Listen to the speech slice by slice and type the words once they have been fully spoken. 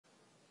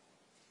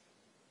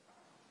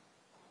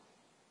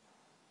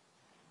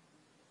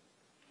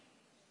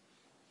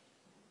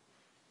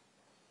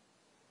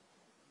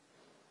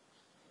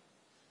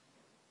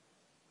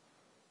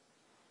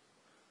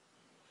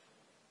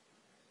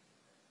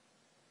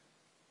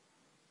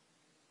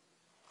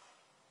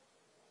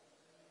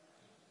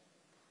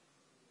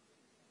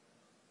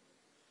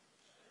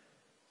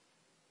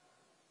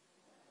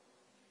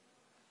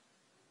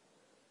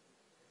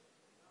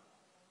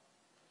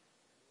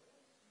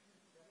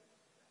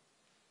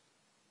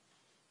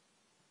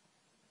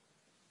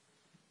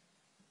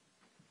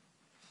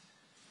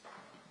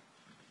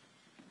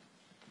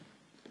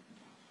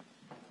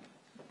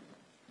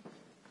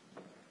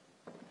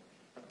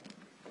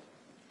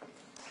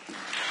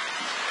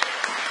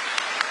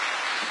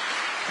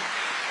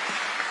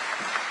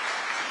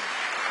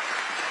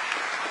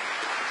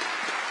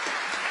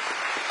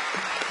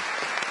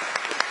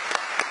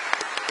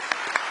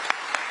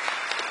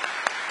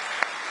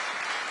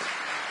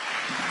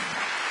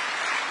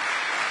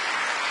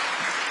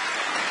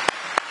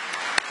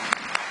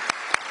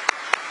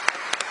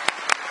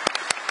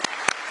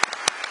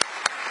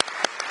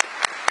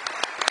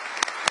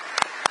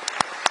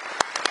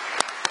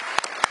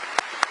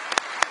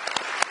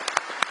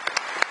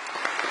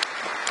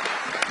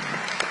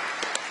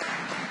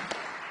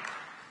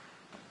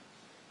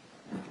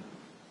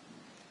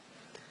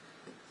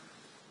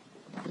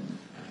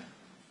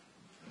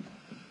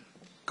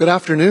Good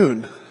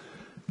afternoon,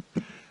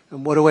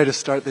 and what a way to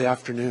start the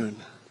afternoon.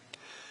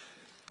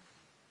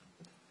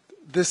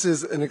 This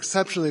is an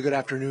exceptionally good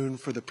afternoon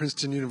for the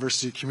Princeton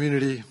University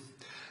community,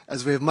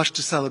 as we have much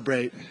to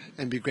celebrate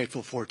and be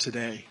grateful for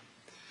today.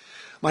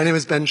 My name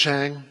is Ben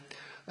Chang,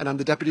 and I'm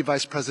the Deputy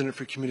Vice President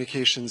for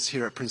Communications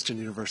here at Princeton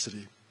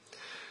University.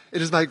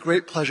 It is my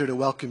great pleasure to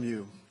welcome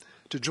you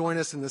to join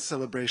us in this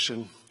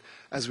celebration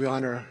as we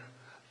honor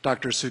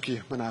Dr.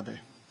 Suki Manabe.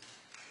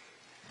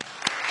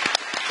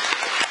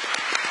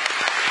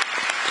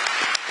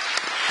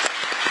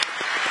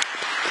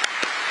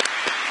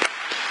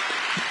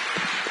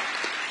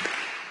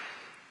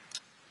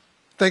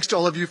 Thanks to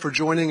all of you for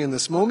joining in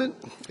this moment,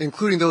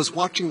 including those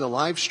watching the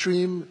live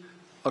stream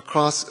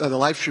across the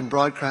live stream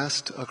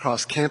broadcast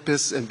across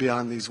campus and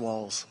beyond these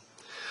walls.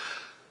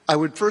 I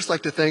would first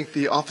like to thank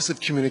the Office of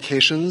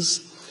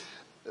Communications,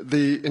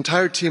 the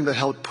entire team that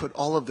helped put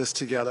all of this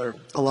together,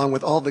 along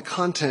with all the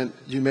content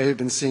you may have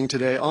been seeing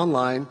today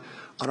online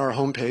on our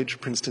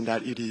homepage,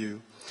 princeton.edu,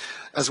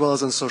 as well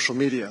as on social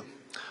media.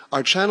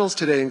 Our channels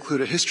today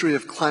include a history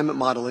of climate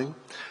modeling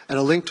and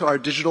a link to our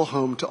digital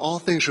home to all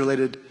things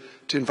related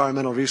to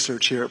environmental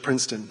research here at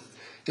Princeton.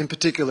 In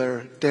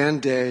particular, Dan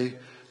Day,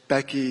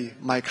 Becky,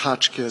 Mike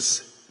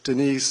Hotchkiss,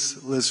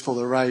 Denise, Liz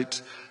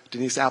Fuller-Wright,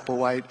 Denise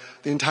Applewhite,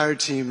 the entire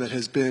team that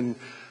has been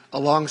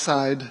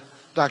alongside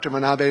Dr.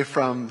 Manabe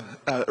from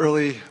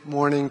early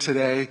morning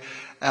today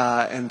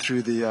and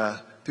through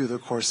the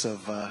course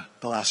of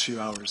the last few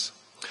hours.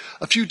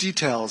 A few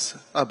details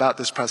about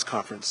this press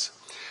conference.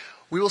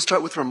 We will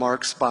start with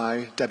remarks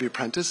by Debbie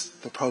Prentice,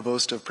 the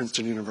Provost of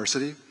Princeton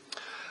University,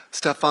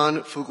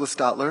 Stefan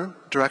Fugler-Stadler,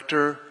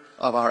 Director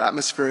of our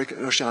Atmospheric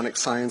and Oceanic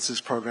Sciences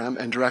Program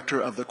and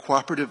Director of the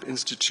Cooperative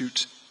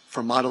Institute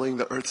for Modeling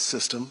the Earth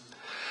System,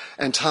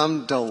 and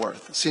Tom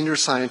Delworth, Senior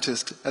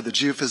Scientist at the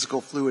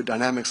Geophysical Fluid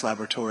Dynamics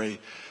Laboratory.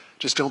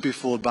 Just don't be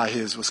fooled by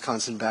his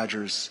Wisconsin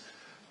Badgers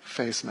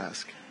face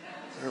mask.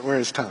 Where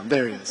is Tom?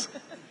 There he is.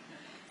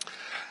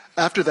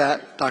 After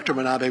that, Dr.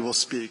 Manabe will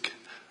speak,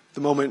 the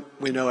moment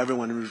we know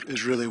everyone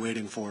is really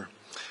waiting for.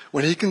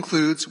 When he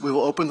concludes, we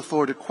will open the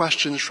floor to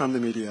questions from the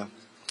media.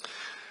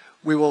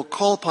 We will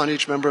call upon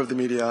each member of the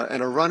media,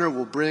 and a runner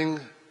will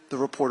bring the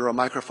reporter a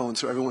microphone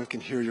so everyone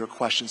can hear your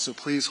question. So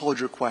please hold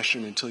your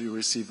question until you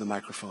receive the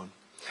microphone.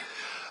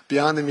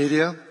 Beyond the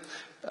media,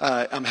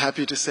 I'm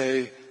happy to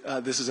say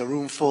this is a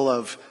room full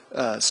of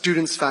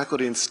students,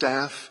 faculty, and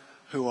staff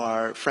who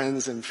are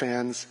friends and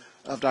fans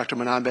of Dr.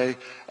 Manabe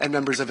and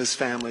members of his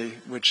family,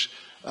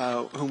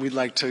 whom we'd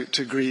like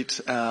to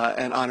greet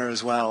and honor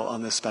as well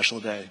on this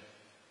special day.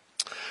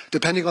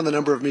 Depending on the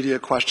number of media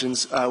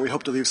questions, we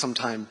hope to leave some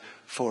time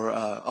for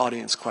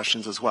audience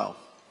questions as well.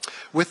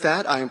 With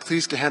that, I am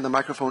pleased to hand the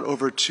microphone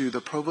over to the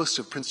Provost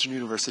of Princeton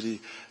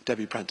University,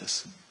 Debbie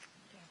Prentice.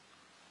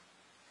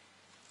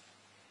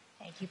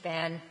 Thank you,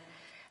 Ben.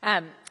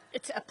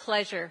 It's a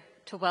pleasure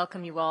to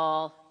welcome you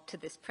all to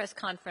this press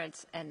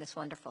conference and this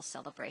wonderful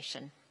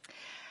celebration.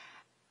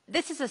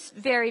 This is a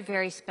very,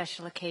 very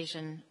special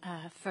occasion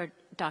for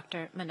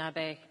Dr.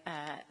 Manabe,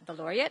 the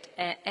laureate,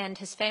 and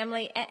his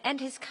family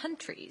and his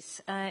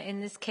countries.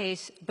 In this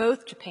case,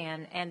 both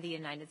Japan and the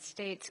United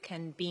States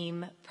can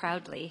beam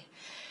proudly.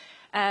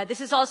 This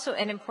is also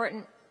an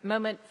important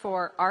moment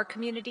for our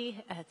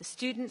community, the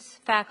students,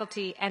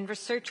 faculty, and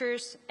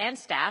researchers and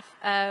staff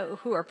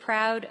who are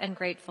proud and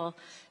grateful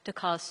to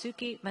call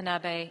Suki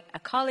Manabe a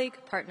colleague,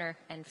 partner,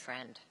 and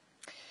friend.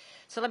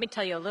 So let me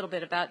tell you a little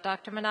bit about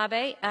Dr.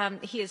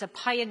 Manabe. He is a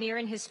pioneer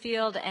in his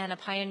field and a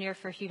pioneer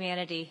for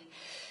humanity.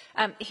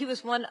 He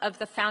was one of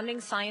the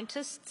founding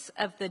scientists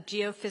of the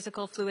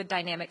Geophysical Fluid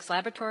Dynamics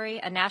Laboratory,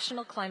 a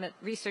national climate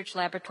research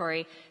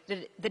laboratory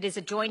that is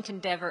a joint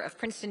endeavor of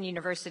Princeton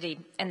University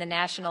and the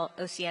National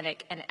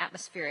Oceanic and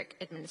Atmospheric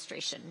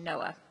Administration,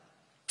 NOAA.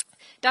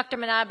 Dr.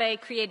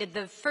 Manabe created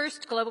the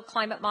first global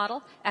climate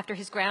model after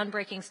his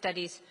groundbreaking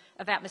studies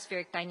of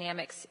atmospheric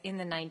dynamics in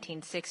the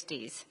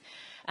 1960s.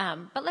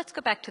 But let's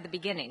go back to the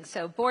beginning.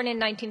 So born in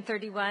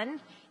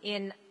 1931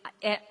 in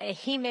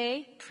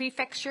Ehime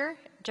Prefecture,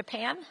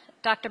 Japan,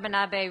 Dr.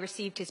 Manabe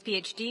received his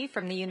PhD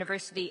from the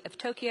University of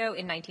Tokyo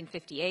in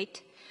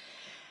 1958.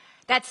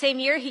 That same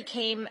year, he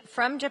came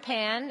from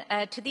Japan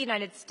to the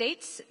United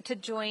States to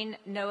join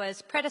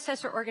NOAA's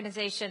predecessor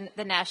organization,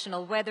 the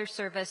National Weather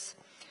Service,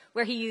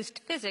 where he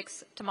used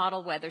physics to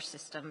model weather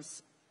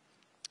systems.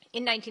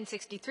 In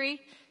 1963,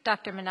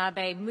 Dr.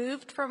 Manabe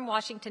moved from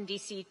Washington,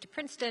 D.C. to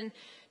Princeton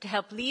to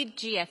help lead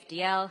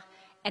GFDL,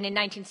 and in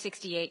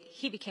 1968,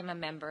 he became a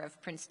member of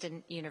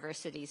Princeton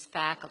University's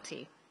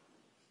faculty.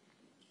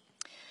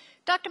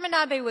 Dr.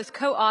 Manabe was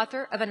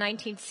co-author of a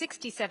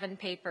 1967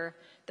 paper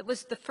that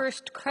was the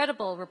first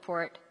credible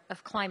report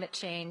of climate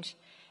change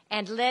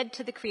and led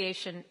to the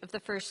creation of the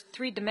first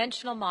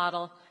three-dimensional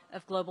model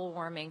of global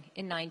warming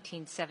in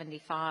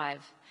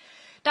 1975.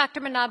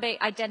 Dr. Manabe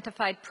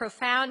identified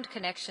profound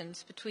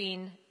connections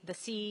between the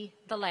sea,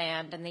 the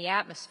land, and the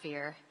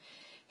atmosphere.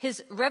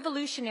 His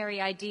revolutionary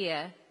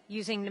idea,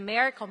 using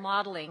numerical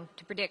modeling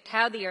to predict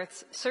how the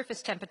Earth's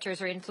surface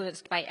temperatures are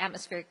influenced by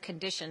atmospheric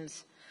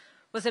conditions,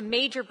 was a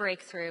major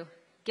breakthrough,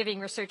 giving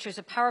researchers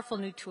a powerful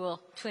new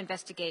tool to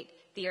investigate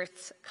the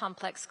Earth's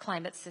complex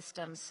climate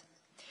systems.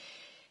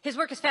 His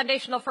work is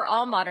foundational for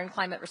all modern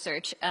climate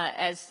research,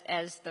 as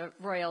the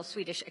Royal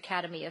Swedish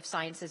Academy of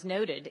Sciences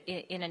noted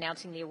in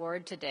announcing the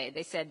award today.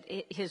 They said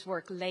his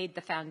work laid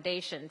the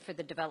foundation for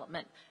the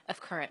development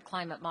of current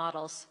climate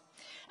models.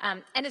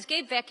 And as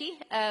Gabe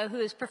Vecchi, who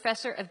is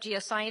professor of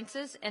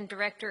geosciences and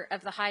director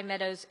of the High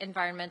Meadows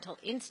Environmental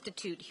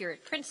Institute here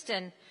at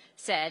Princeton,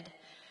 said,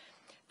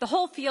 "The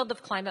whole field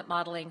of climate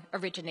modeling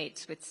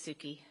originates with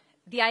Suki.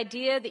 The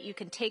idea that you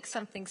can take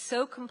something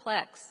so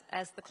complex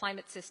as the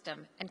climate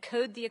system and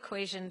code the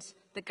equations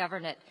that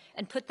govern it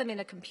and put them in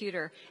a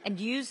computer and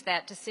use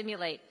that to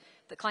simulate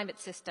the climate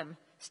system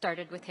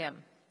started with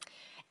him.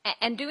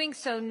 And doing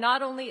so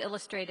not only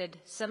illustrated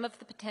some of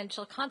the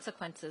potential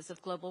consequences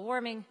of global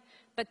warming,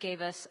 but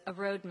gave us a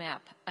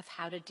roadmap of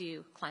how to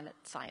do climate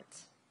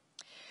science."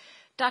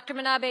 Dr.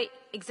 Manabe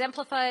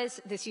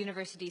exemplifies this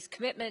university's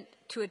commitment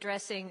to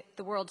addressing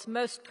the world's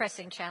most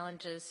pressing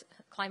challenges,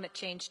 climate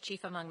change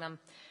chief among them,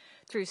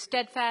 through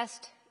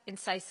steadfast,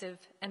 incisive,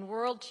 and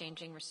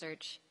world-changing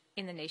research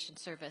in the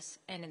nation's service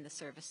and in the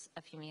service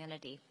of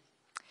humanity.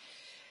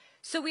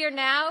 So we are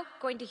now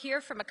going to hear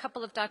from a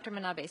couple of Dr.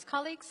 Manabe's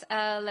colleagues.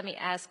 Let me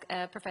ask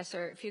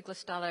Professor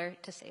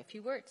Fuglestaller to say a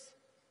few words.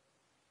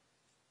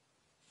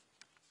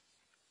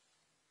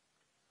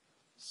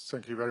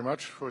 Thank you very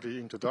much for the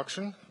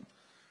introduction.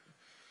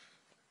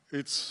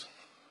 It's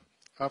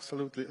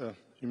absolutely an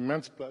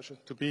immense pleasure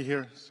to be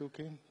here,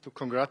 Suki, to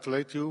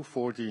congratulate you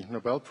for the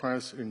Nobel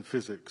Prize in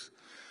Physics.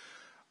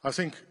 I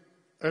think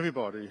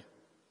everybody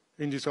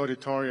in this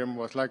auditorium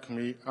was, like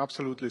me,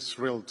 absolutely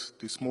thrilled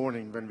this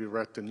morning when we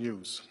read the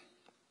news.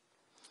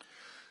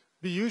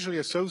 We usually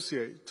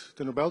associate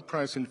the Nobel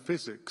Prize in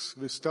Physics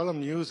with stellar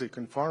music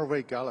and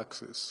faraway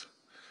galaxies.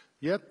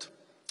 Yet,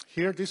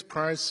 here this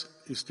prize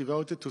is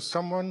devoted to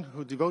someone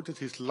who devoted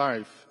his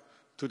life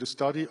to the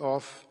study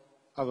of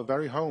our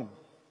very home.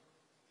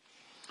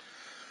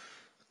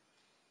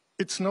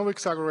 It's no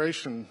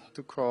exaggeration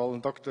to call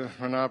Dr.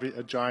 Manabe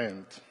a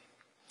giant.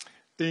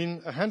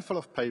 In a handful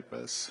of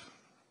papers,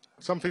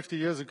 some 50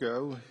 years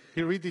ago,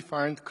 he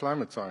redefined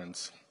climate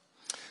science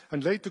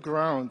and laid the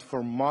ground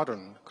for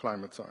modern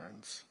climate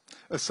science,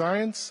 a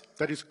science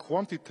that is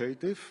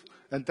quantitative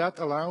and that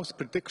allows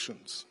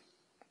predictions.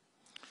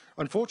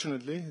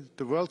 Unfortunately,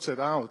 the world set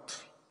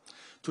out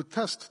to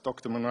test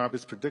Dr.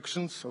 Manabe's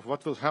predictions of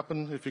what will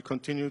happen if we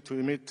continue to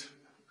emit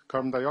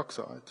carbon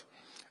dioxide.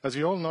 As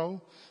you all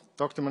know,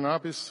 Dr.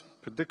 Manabe's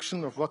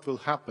prediction of what will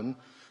happen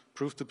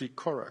proved to be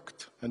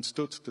correct and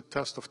stood the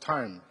test of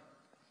time.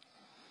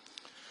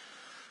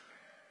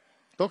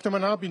 Dr.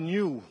 Manabe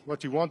knew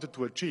what he wanted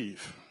to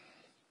achieve,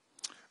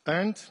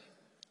 and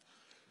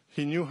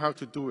he knew how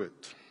to do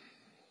it.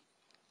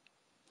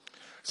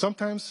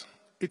 Sometimes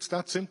it's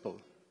that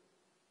simple,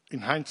 in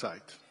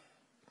hindsight.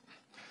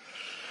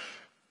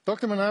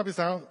 Dr. Manabe's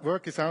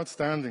work is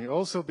outstanding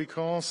also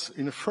because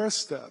in the first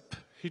step,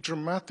 he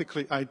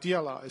dramatically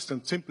idealized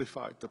and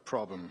simplified the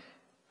problem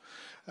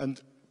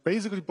and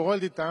basically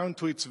boiled it down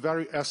to its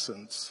very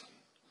essence,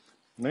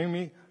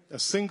 namely a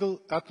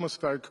single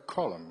atmospheric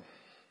column.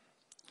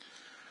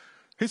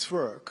 His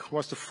work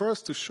was the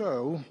first to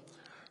show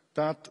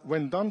that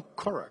when done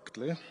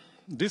correctly,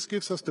 this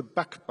gives us the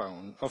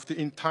backbone of the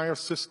entire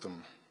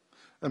system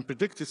and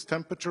predicts its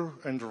temperature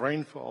and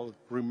rainfall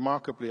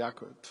remarkably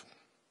accurate.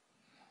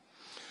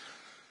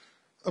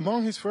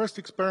 Among his first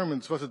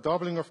experiments was a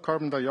doubling of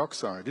carbon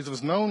dioxide. It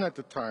was known at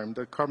the time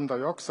that carbon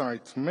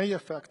dioxide may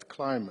affect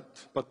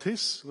climate, but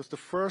this was the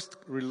first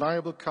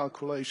reliable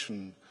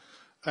calculation.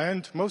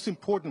 And most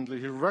importantly,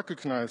 he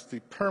recognized the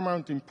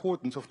paramount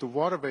importance of the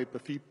water vapor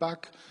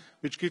feedback,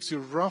 which gives you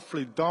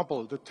roughly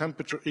double the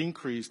temperature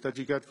increase that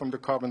you get from the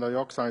carbon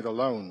dioxide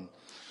alone.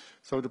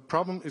 So the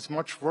problem is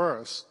much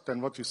worse than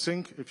what you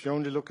think if you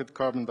only look at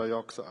carbon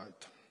dioxide.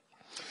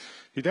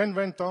 He then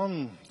went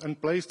on and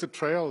blazed a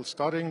trail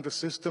studying the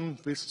system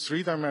with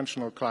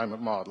three-dimensional climate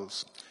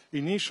models.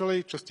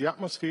 Initially, just the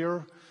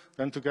atmosphere,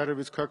 then together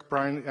with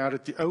Kirkbride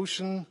added the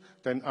ocean,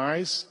 then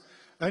ice,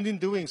 and in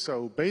doing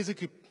so,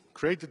 basically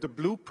created a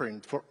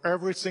blueprint for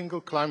every single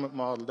climate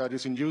model that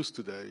is in use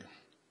today.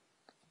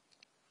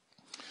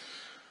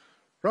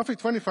 Roughly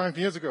 25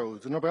 years ago,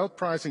 the Nobel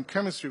Prize in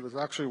Chemistry was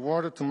actually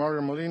awarded to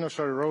Mario Molino,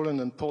 Sherry Rowland,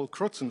 and Paul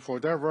Crutzen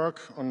for their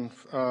work on,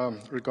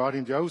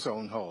 regarding the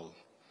ozone hole.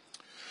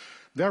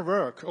 Their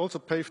work also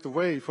paved the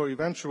way for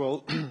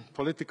eventual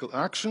political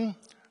action,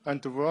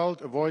 and the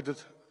world avoided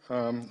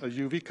a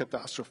UV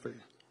catastrophe.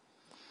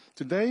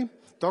 Today,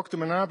 Dr.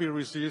 Manabe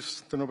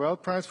receives the Nobel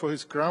Prize for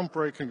his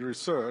groundbreaking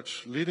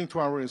research, leading to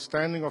our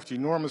understanding of the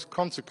enormous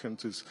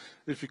consequences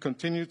if we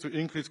continue to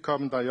increase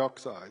carbon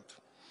dioxide.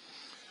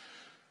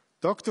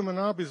 Dr.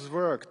 Manabe's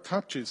work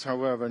touches,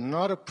 however,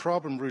 not a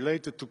problem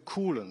related to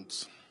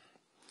coolants,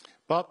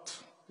 but,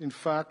 in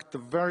fact, the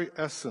very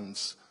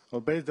essence, or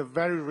the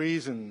very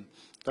reason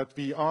that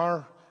we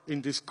are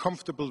in this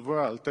comfortable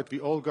world that we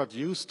all got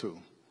used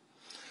to.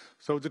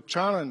 So the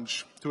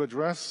challenge to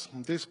address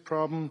this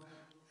problem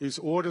is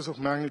orders of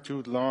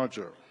magnitude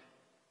larger.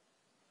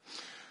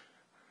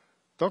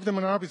 Dr.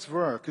 Manabe's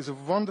work is a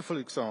wonderful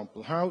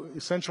example how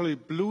essentially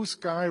blue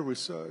sky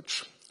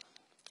research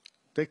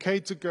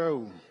decades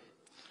ago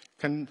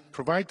can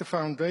provide the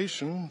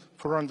foundation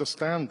for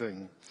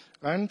understanding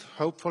and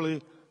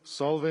hopefully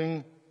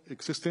solving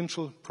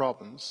existential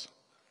problems.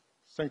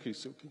 Thank you,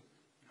 Suki.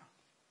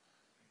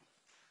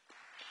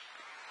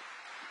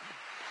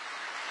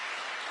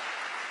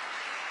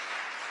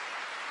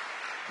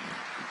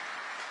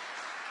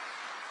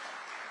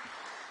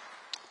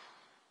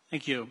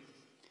 Thank you.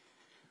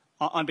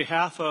 On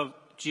behalf of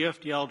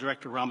GFDL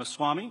Director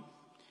Ramaswamy,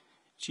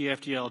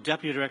 GFDL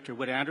Deputy Director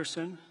Whit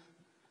Anderson,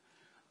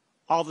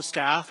 all the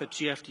staff at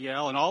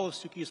GFDL, and all of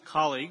Suki's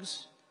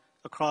colleagues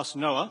across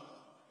NOAA,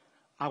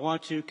 I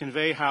want to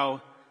convey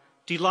how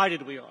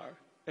delighted we are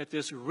at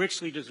this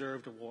richly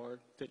deserved award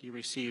that you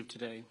received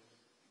today.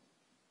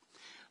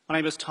 My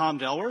name is Tom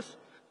Delworth,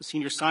 the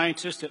Senior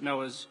Scientist at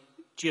NOAA's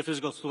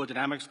Geophysical Fluid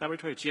Dynamics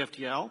Laboratory at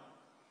GFDL,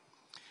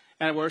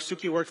 and where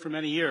Suki worked for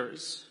many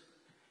years.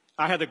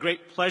 I had the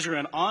great pleasure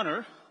and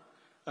honor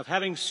of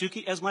having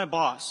Suki as my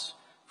boss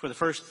for the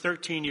first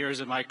 13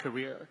 years of my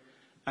career.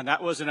 And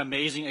that was an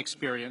amazing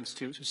experience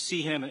to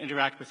see him and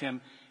interact with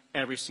him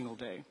every single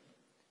day.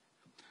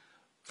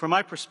 From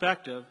my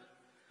perspective,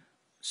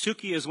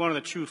 Suki is one of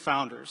the true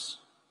founders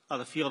of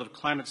the field of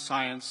climate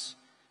science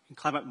and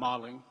climate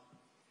modeling,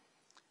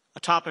 a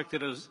topic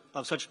that is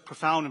of such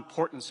profound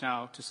importance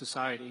now to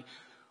society.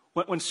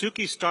 When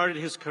Suki started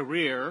his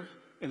career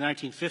in the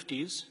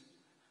 1950s,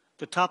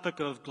 the topic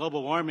of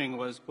global warming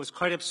was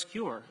quite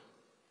obscure,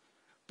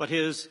 but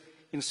his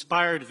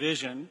inspired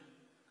vision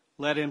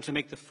led him to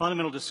make the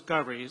fundamental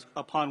discoveries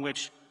upon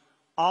which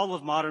all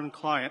of modern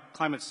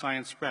climate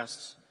science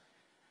rests.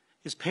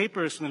 His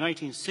papers from the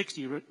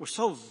 1960s were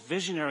so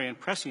visionary and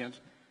prescient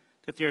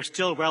that they are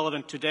still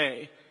relevant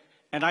today,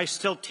 and I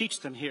still teach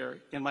them here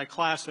in my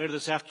class later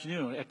this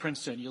afternoon at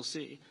Princeton. You'll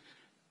see.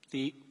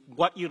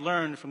 What you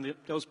learned from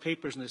those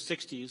papers in the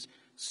 60s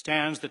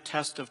stands the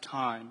test of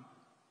time.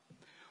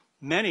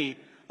 Many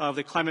of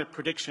the climate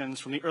predictions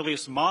from the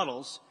earliest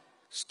models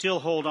still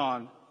hold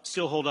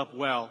up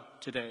well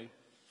today.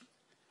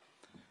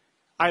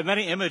 I have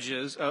many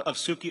images of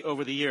Suki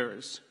over the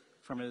years,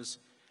 from his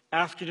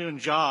afternoon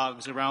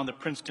jogs around the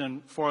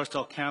Princeton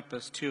Forrestal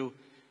campus to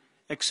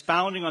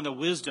expounding on the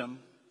wisdom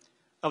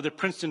of the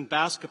Princeton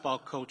basketball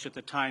coach at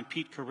the time,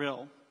 Pete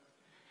Carrill.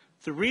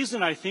 The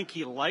reason I think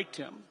he liked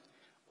him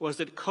was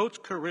that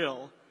Coach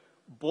Carrill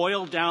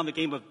boiled down the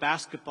game of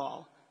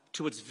basketball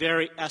to its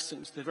very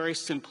essence, the very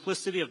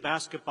simplicity of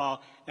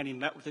basketball, and he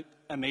met with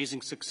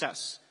amazing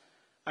success.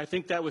 I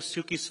think that was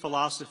Suki's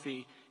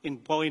philosophy in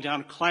boiling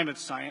down climate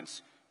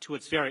science to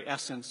its very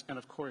essence, and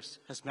of course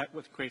has met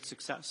with great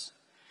success.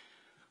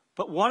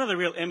 But one of the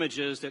real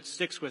images that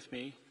sticks with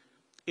me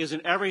is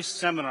in every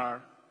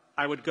seminar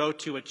I would go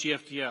to at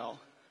GFDL.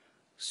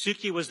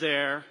 Suki was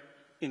there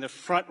in the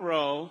front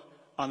row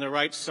on the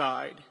right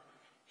side.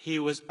 He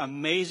was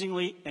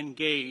amazingly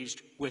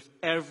engaged with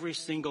every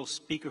single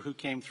speaker who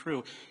came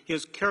through.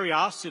 His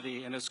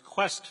curiosity and his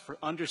quest for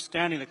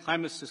understanding the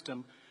climate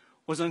system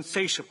was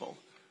insatiable.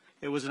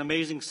 It was an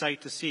amazing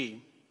sight to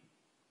see.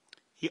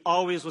 He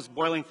always was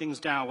boiling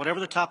things down, whatever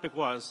the topic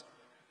was,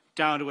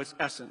 down to its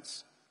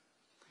essence.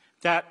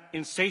 That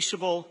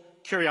insatiable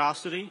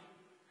curiosity,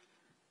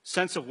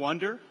 sense of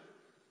wonder,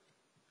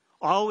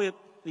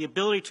 the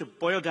ability to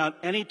boil down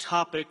any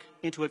topic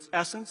into its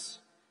essence,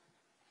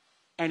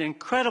 and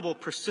incredible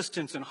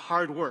persistence and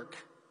hard work.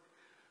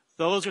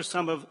 Those are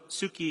some of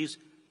Suki's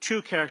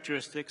true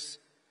characteristics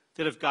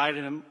that have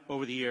guided him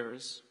over the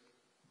years.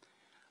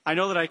 I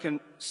know that I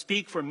can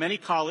speak for many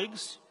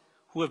colleagues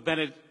who have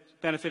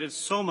benefited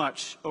so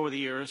much over the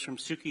years from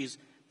Suki's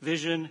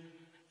vision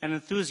and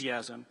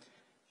enthusiasm.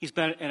 He's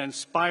been an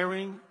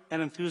inspiring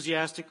and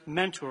enthusiastic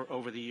mentor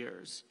over the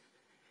years.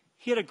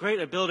 He had a great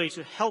ability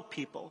to help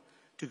people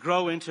to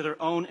grow into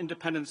their own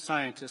independent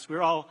scientists.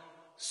 We're all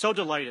so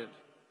delighted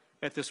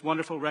at this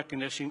wonderful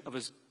recognition of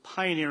his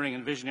pioneering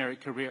and visionary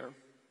career.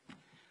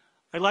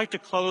 I'd like to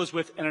close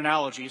with an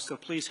analogy, so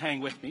please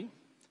hang with me.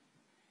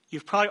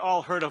 You've probably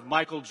all heard of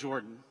Michael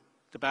Jordan,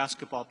 the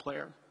basketball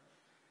player.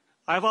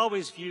 I've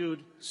always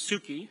viewed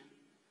Suki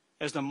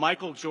as the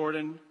Michael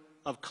Jordan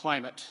of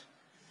climate.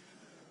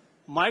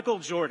 Michael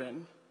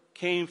Jordan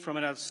came from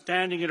an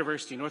outstanding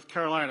university, North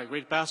Carolina,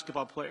 great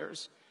basketball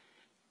players,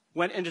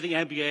 went into the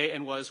NBA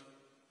and was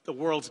the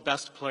world's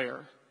best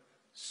player.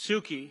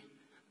 Suki,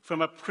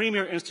 from a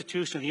premier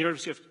institution at the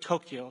University of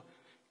Tokyo,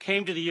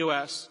 came to the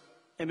U.S.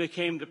 and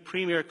became the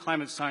premier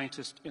climate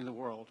scientist in the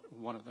world,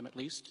 one of them at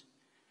least.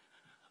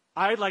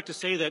 I'd like to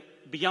say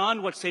that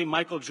beyond what, say,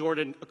 Michael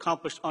Jordan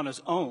accomplished on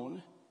his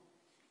own,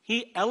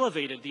 he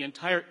elevated the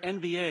entire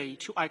NBA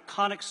to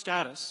iconic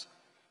status,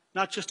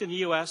 not just in the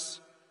U.S.,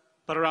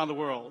 but around the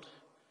world.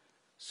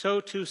 So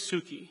too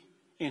Suki,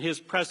 in his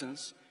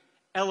presence,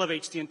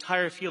 elevates the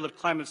entire field of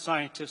climate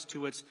scientists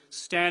to its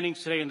standing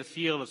today in the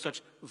field of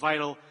such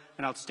vital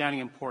and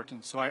outstanding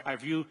importance. So I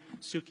view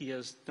Suki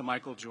as the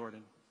Michael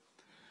Jordan.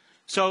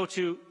 So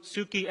to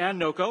Suki and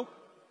Noko,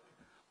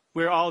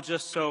 we're all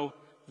just so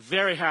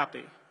very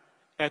happy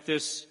at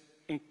this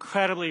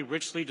incredibly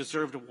richly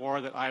deserved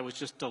award that I was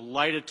just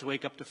delighted to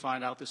wake up to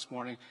find out this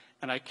morning,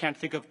 and I can't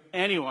think of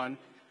anyone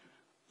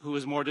who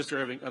is more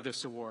deserving of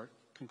this award.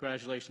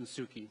 Congratulations,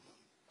 Suki.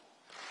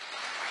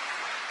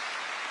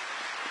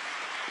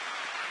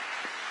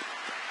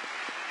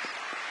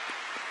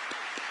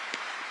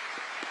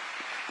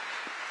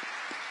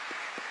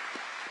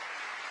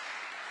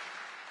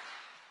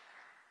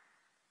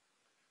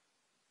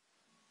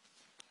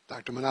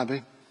 Dr.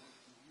 Manabe,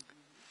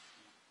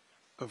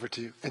 over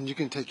to you. And you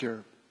can take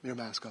your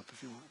mask off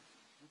if you want.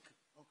 Okay,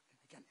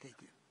 I can take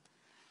it.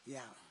 Yeah.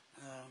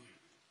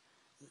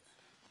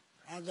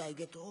 As I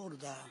get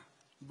older,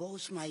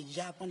 both my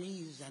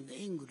Japanese and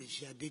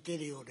English are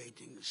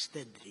deteriorating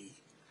steadily.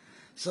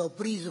 So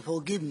please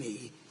forgive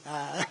me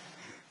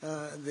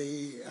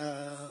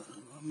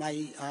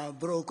my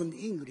broken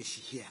English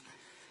here.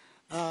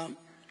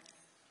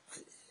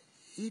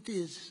 It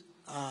is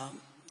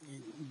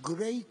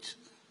great,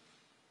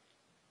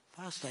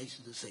 first I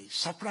should say,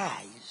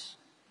 surprise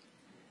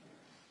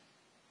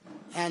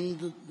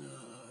and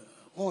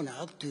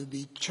honor to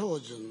be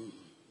chosen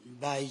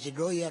by the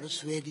Royal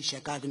Swedish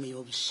Academy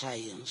of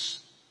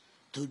Science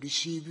to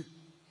receive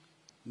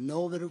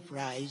Nobel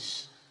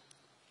Prize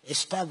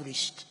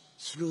established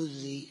through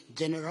the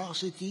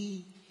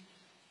generosity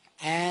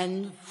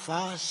and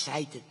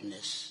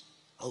far-sightedness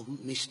of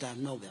Mr.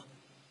 Nobel.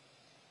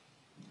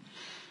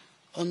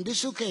 On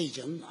this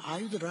occasion,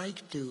 I would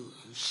like to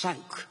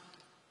thank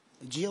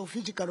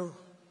Geophysical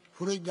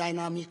Fluid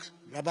Dynamics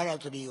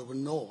Laboratory of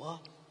NOAA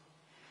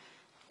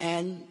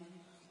and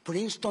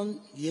Princeton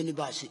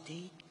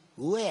University,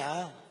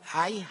 where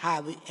I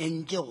have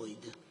enjoyed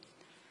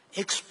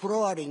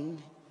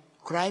exploring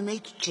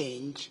climate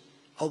change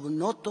of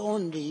not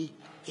only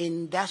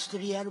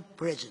industrial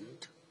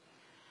present,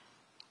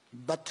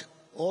 but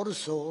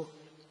also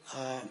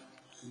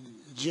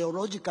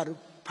geological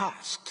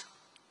past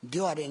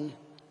during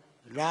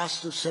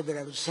last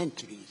several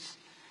centuries.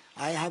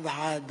 I have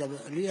had a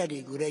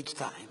really great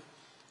time.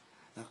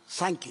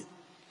 Thank you.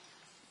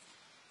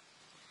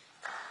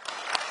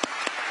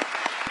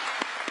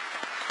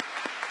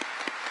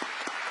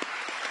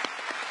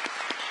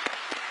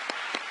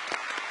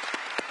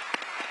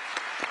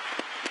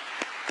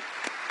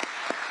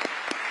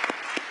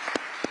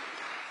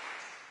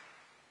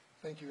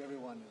 Thank you,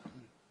 everyone.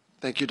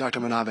 Thank you, Dr.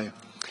 Manabe.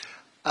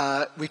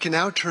 We can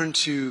now turn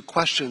to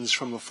questions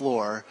from the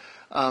floor.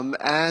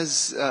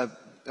 As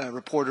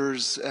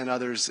reporters and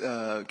others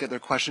get their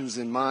questions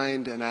in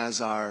mind, and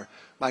as our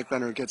mic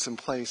runner gets in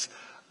place,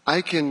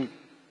 I can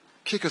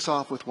kick us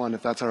off with one,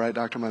 if that's all right,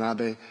 Dr.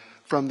 Manabe,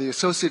 from the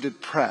Associated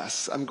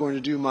Press. I'm going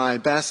to do my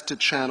best to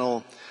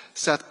channel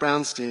Seth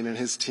Borenstein and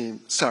his team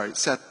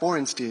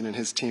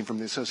from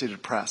the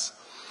Associated Press.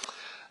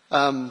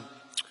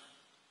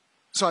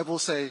 So I will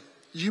say,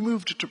 you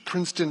moved to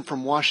Princeton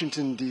from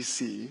Washington,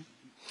 D.C.,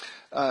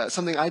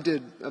 something I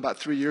did about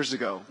 3 years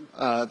ago,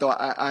 though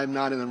I'm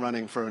not in the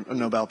running for a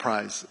Nobel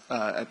Prize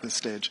at this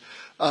stage.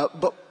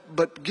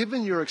 But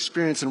given your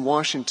experience in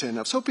Washington,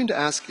 I was hoping to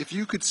ask if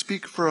you could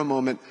speak for a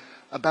moment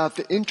about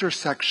the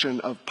intersection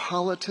of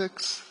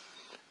politics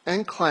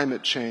and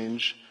climate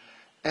change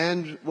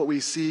and what we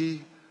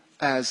see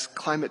as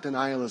climate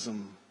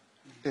denialism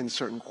in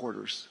certain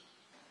quarters.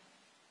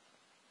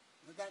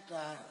 That's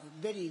a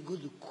very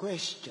good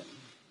question.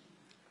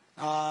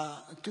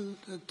 To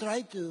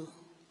try to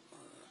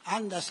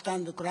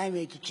understand the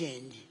climate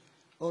change,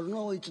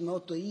 although it's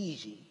not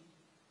easy,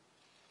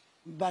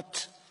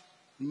 but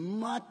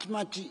much,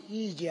 much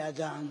easier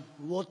than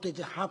what is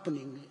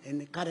happening in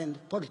the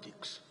current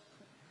politics.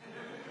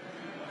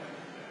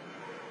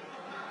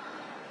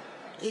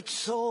 It's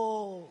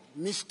so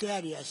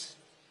mysterious,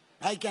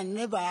 I can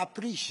never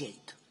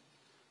appreciate.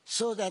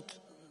 So that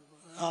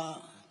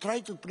try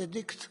to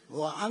predict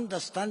or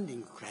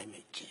understanding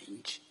climate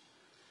change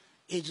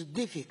is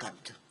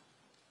difficult.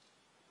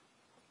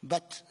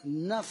 But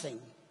nothing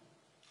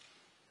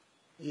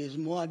is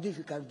more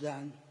difficult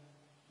than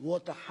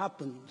what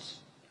happens,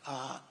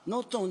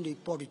 not only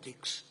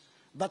politics,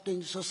 but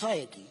in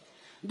society.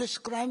 This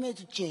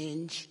climate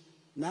change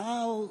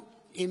now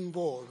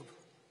involves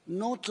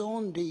not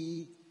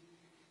only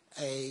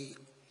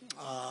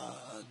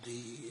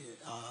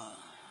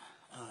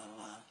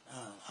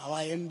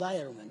our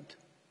environment,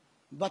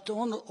 but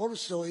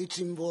also it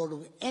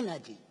involves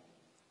energy,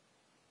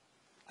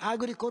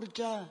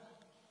 agriculture,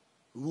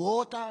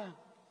 water,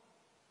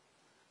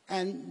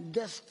 and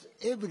just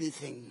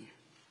everything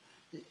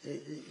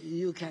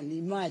you can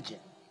imagine.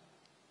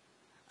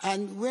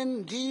 And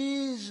when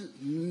these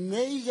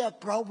major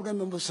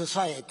problems of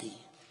society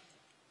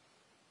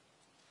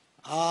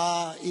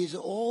is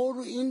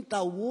all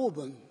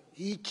interwoven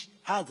each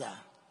other,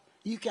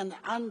 you can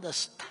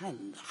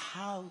understand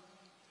how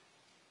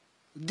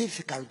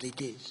difficult it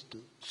is to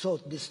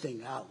sort this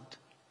thing out.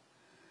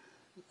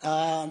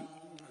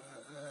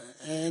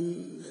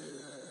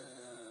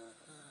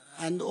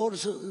 And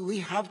also we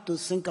have to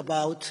think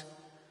about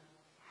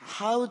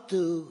how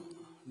to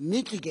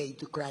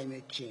mitigate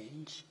climate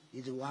change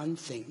is one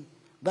thing,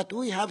 but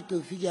we have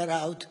to figure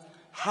out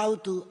how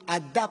to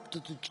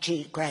adapt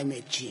to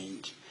climate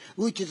change,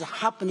 which is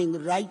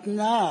happening right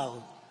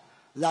now,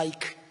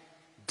 like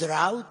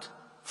drought,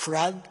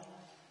 flood,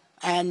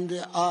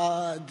 and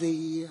all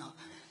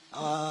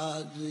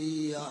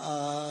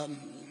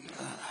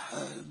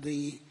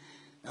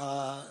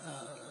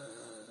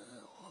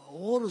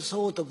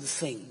sort of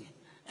thing.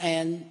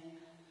 And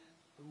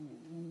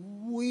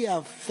we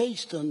are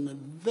faced on a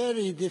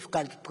very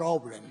difficult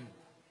problem.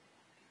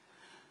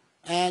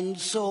 And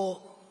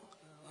so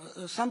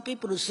some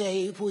people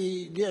say if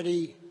we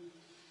really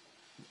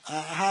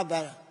have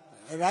a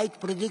right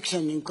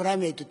prediction in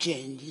climate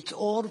change, it's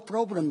all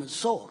problems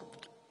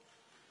solved.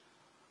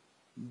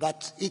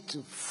 But it's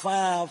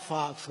far,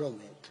 far from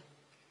it.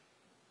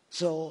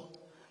 So,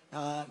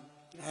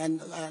 and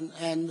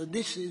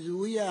this is,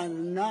 we are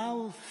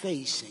now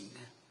facing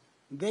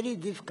a very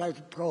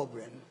difficult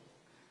problem.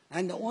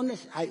 And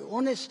I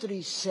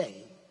honestly say,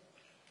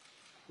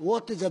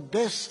 what is the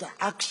best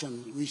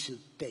action we should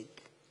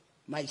take?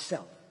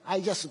 Myself. I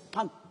just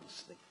punt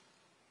this thing.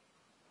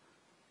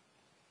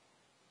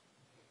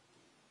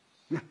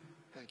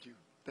 Thank you.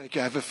 Thank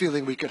you. I have a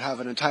feeling we could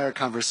have an entire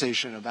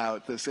conversation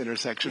about this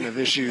intersection of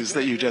issues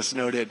that you just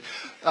noted.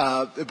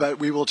 But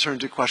we will turn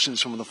to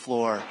questions from the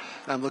floor.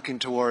 I'm looking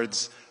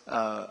towards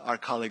our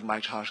colleague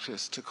Mike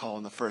Hoskis to call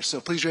on the first. So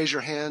please raise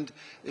your hand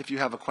if you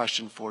have a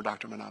question for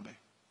Dr. Manabe.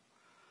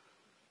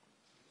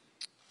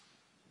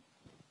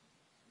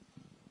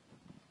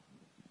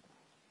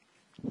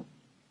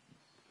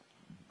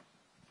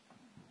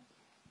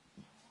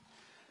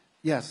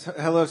 Yes.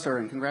 Hello, sir,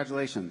 and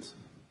congratulations.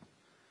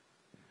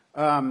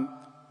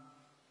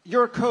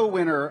 Your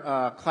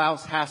co-winner,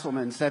 Klaus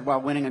Hasselmann, said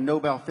while winning a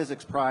Nobel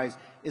Physics Prize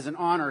is an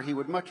honor, he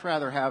would much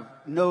rather have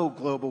no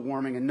global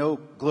warming and no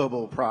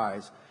global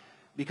prize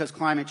because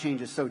climate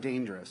change is so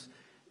dangerous.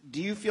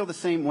 Do you feel the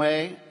same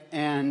way?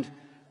 And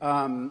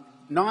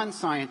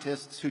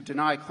non-scientists who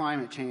deny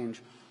climate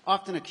change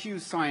often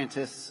accuse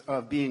scientists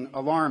of being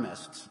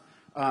alarmists.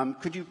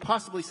 Could you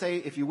possibly say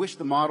if you wish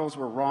the models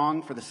were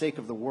wrong for the sake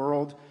of the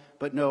world,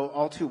 but know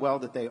all too well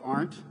that they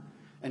aren't?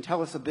 And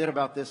tell us a bit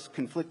about this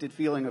conflicted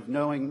feeling of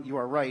knowing you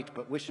are right,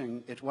 but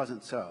wishing it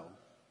wasn't so.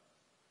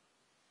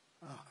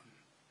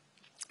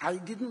 I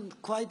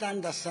didn't quite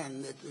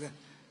understand it.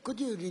 Could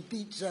you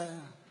repeat the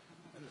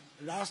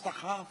last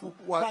half of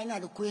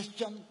final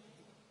question?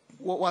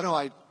 Why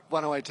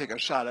don't I take a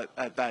shot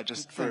at that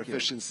just for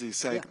efficiency's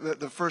sake? Yeah.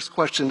 The first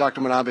question, Dr.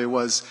 Manabe,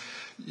 was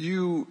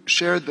you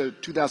shared the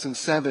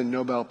 2007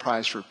 Nobel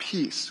Prize for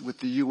Peace with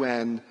the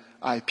UN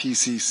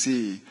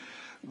IPCC.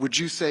 Would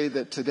you say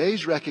that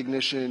today's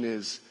recognition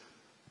is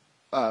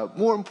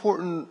more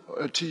important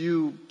to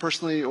you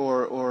personally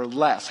or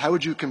less? How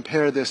would you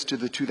compare this to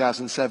the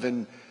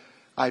 2007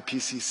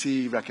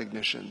 IPCC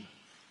recognition?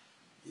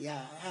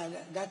 Yeah,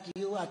 that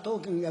you are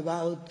talking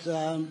about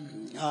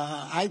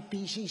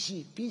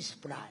IPCC Peace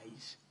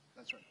Prize.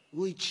 That's right.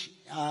 Which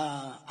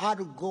Al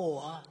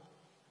Gore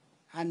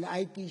and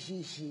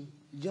IPCC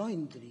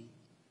jointly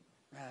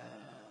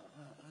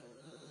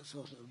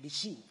sort of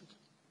received.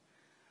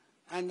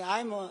 And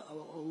I'm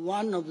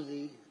one of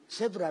the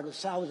several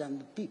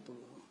thousand people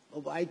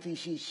of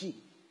IPCC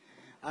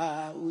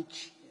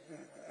which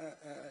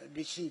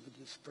received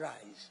this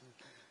prize.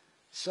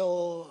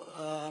 So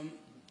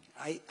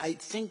I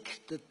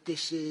think that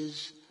this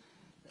is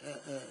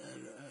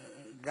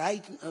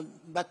right,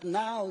 but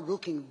now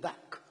looking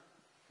back,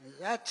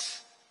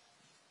 that's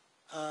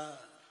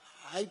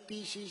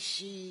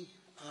IPCC,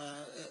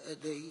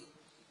 the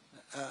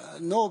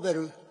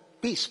Nobel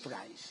Peace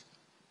Prize,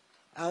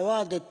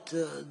 awarded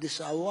this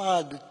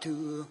award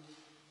to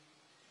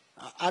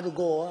Al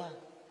Gore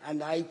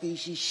and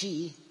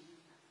IPCC.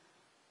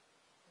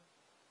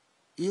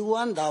 You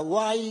wonder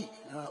why,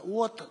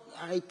 what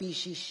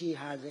IPCC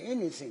has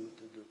anything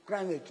to do,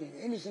 climate change,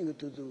 anything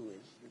to do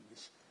with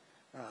this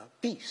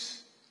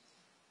peace.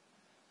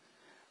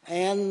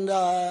 And,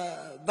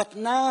 but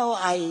now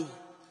I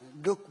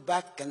look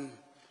back and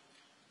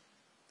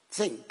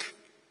think,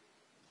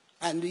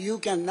 and you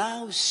can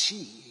now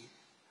see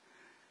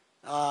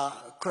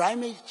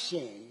climate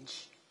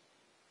change,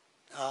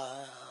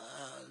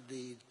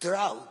 the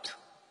drought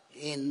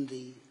in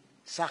the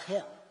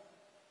Sahel,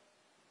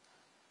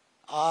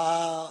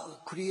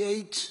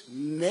 creates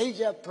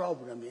major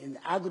problem in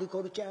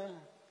agriculture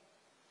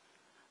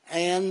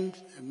and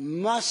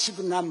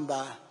massive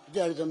number.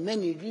 There are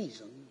many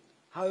reasons.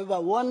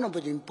 However, one of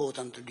the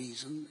important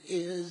reasons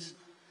is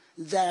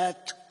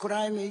that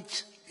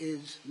climate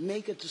is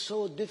make it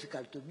so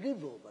difficult to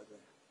live over there,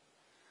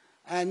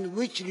 and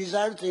which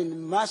results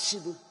in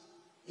massive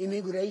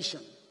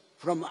immigration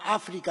from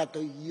Africa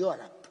to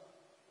Europe.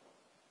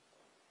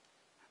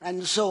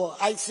 And so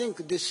I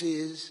think this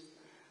is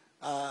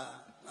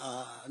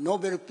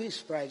Nobel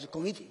Peace Prize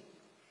Committee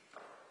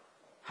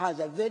has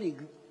a very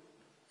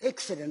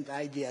excellent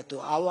idea to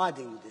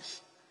awarding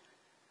this.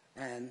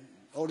 And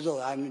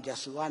although I'm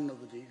just one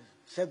of the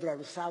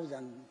several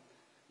thousand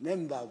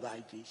members of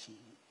IPCC,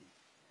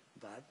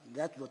 But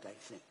that's what I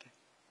think.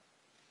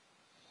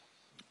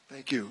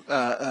 Thank you.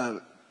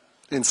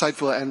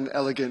 Insightful and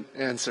elegant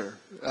answer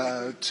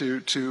to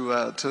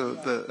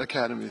the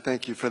Academy.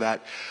 Thank you for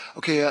that.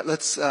 Okay,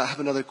 let's have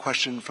another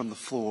question from the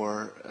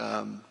floor.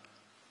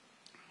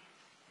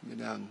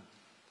 Down.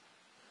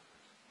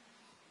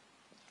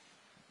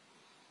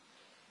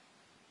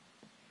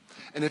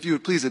 And if you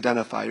would please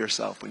identify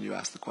yourself when you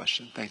ask the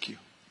question. Thank you.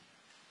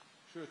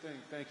 Sure thing.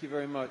 Thank you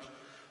very much.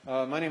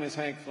 My name is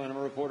Hank Flynn. I'm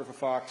a reporter for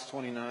Fox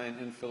 29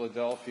 in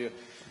Philadelphia.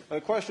 A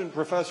question,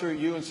 Professor,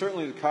 you and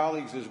certainly the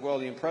colleagues as well,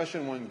 the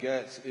impression one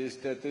gets is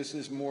that this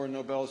is more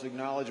Nobel's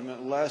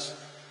acknowledgement, less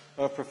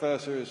of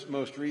Professor's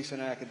most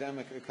recent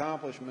academic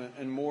accomplishment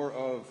and more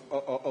of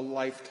a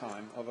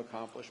lifetime of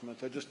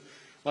accomplishment. I just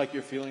like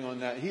your feeling on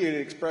that. He had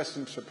expressed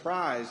some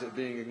surprise at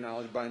being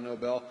acknowledged by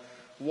Nobel.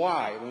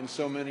 Why, when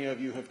so many of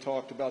you have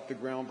talked about the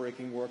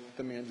groundbreaking work that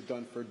the man's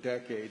done for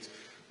decades?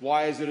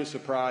 Why is it a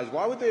surprise?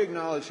 Why would they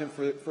acknowledge him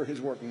for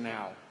his work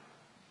now?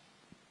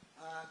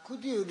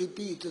 Could you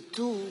repeat the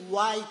two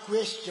why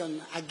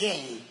question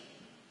again?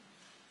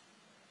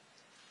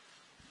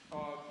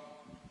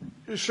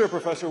 Sure,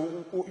 Professor.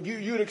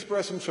 You'd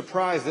expressed some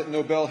surprise that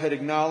Nobel had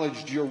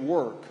acknowledged your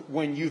work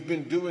when you've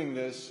been doing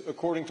this,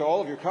 according to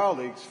all of your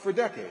colleagues, for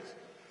decades.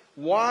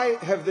 Why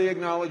have they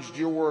acknowledged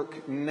your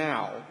work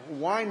now?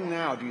 Why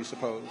now, do you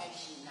suppose?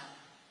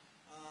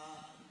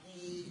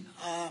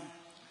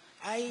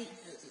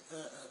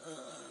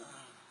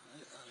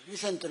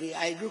 Recently,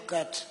 I look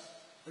at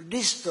a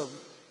list of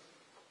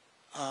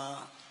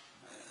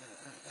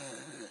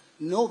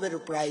Nobel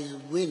Prize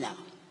winner,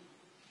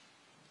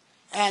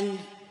 and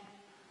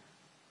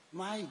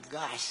my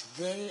gosh,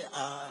 they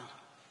are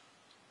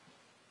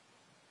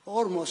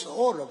almost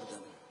all of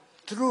them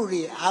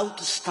truly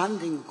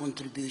outstanding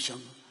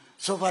contribution,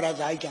 so far as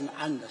I can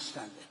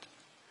understand it.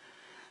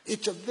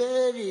 It's a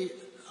very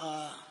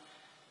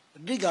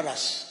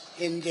rigorous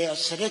in their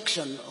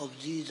selection of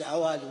these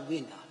award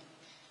winners.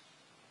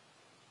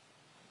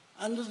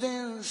 And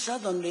then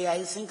suddenly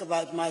I think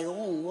about my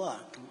own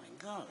work. My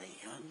golly,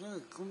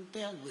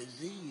 compared with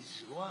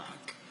these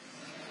work.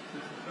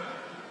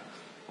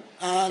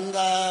 And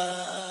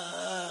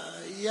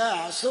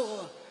yeah,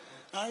 so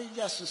I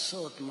just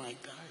thought, my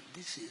God,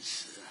 this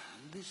is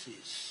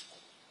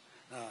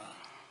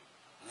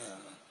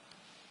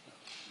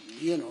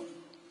you know,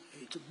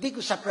 it's a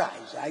big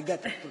surprise. I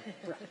got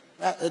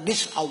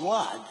this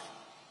award.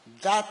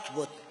 That's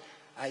what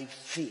I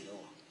feel.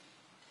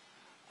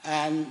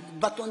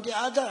 But on the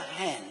other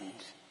hand,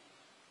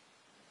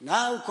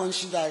 now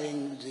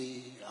considering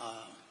the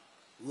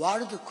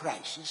world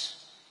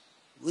crisis,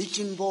 which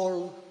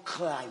involve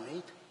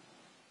climate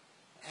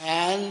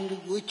and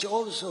which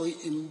also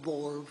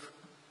involve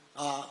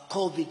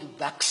COVID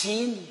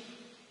vaccine,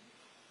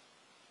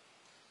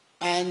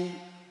 and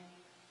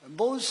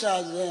both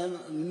are the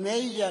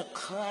major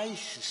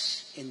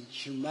crisis in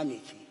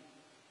humanity.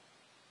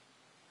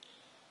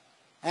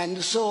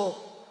 And so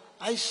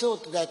I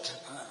thought that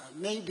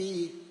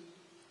maybe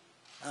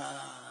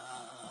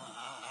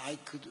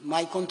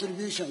my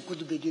contribution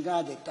could be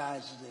regarded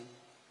as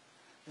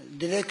the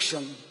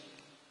direction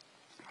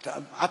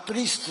to at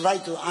least try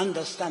to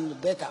understand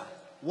better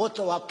what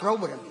our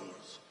problem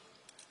is.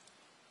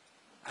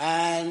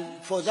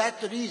 And for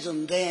that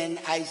reason, then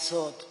I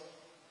thought,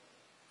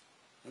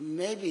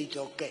 maybe it's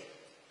okay.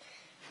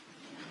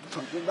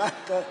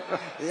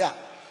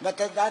 But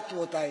that's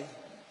what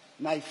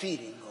my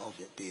feeling of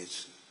it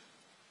is.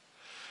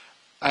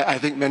 I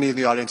think many in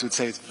the audience would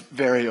say it's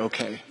very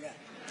okay.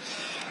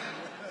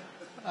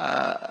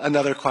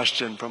 Another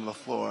question from the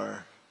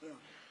floor.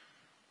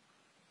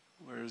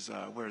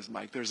 Where's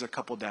Mike? There's a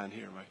couple down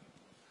here, Mike.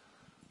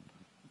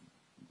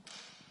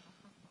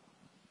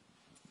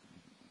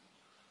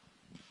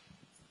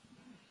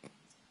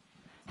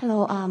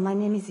 Hello, my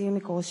name is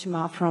Yumiko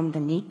Oshima from the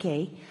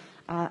Nikkei.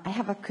 I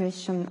have a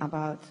question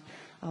about,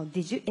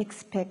 did you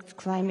expect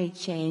climate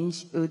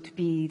change would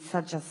be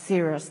such a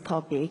serious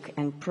topic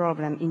and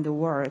problem in the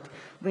world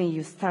when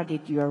you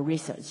started your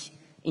research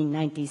in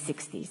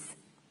 1960s?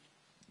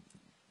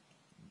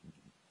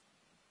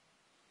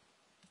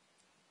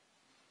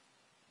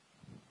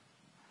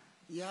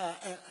 Yeah,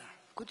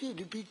 could you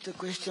repeat the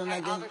question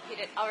again?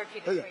 I'll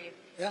repeat it for you.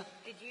 Yeah?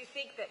 Did you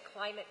think that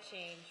climate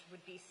change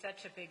would be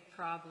such a big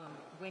problem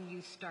when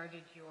you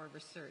started your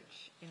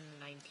research in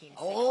the 1960s?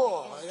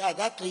 Oh, yeah,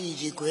 that's an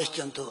easy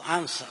question to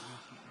answer.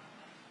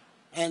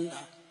 And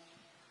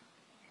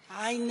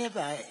I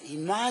never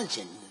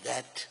imagined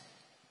that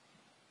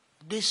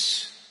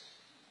this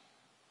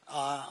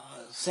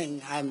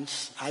thing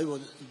I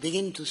will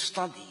begin to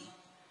study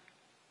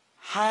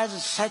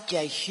has such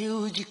a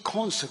huge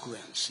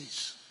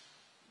consequences.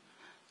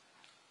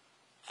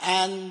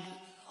 And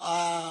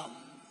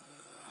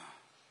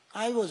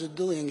I was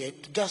doing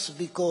it just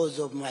because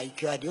of my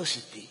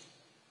curiosity.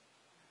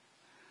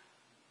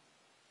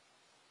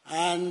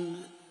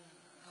 And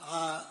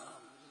I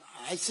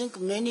think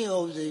many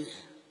of the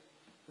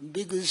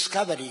big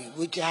discovery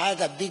which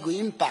had a big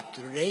impact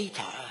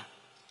later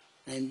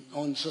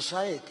on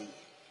society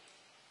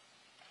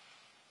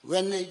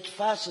when it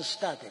first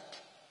started,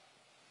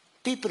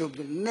 people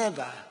will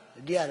never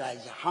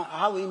realize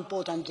how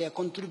important their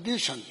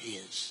contribution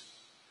is.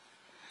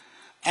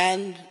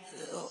 And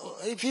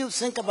if you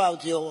think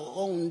about your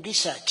own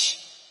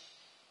research,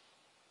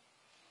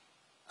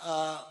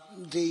 I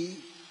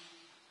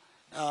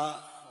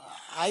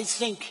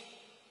think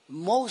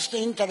most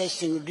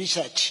interesting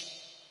research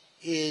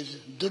is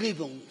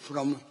driven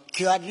from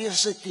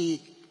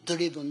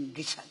curiosity-driven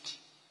research.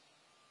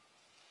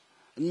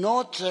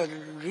 Not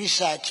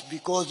research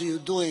because you're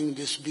doing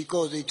this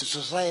because it's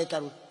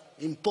societal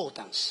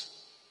importance.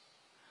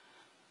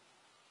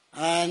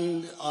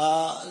 And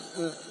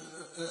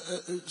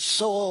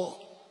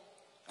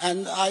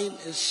and I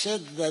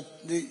said that,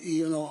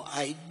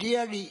 I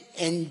really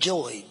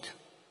enjoyed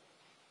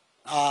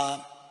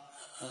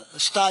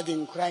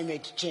studying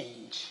climate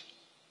change.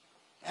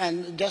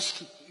 And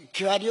just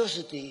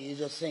curiosity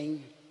is a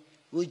thing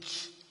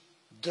which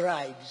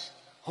drives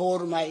all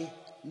my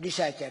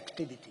research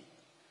activity.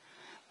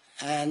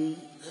 And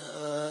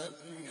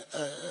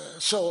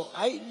so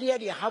I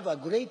really have a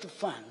great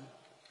fun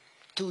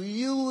to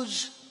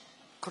use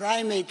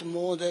climate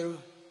model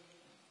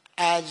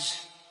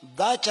as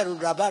virtual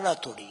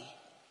laboratory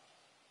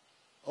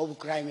of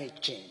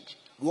climate change.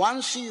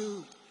 Once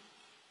you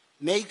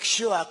make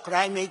sure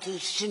climate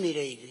is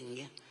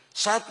simulating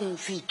certain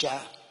feature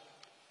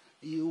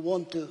you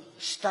want to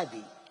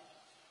study,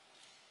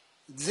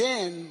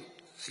 then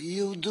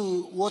you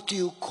do what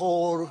you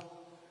call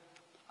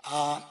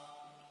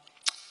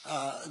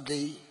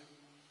the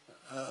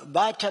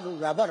virtual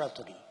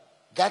laboratory.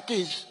 That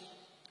is,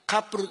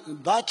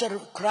 virtual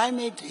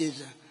climate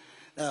is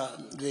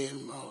the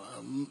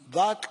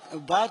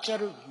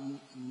virtual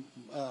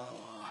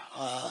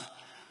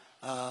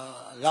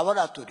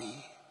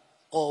laboratory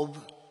of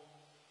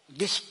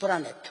this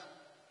planet,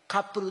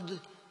 coupled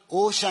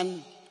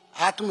ocean,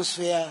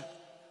 atmosphere,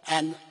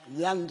 and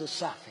land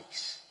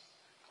surface.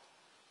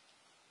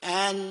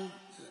 And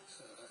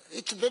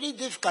it's very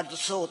difficult to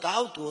sort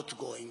out what's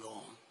going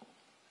on.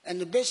 And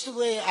the best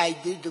way I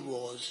did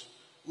was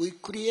we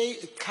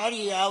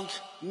carry out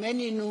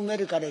many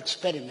numerical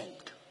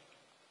experiments,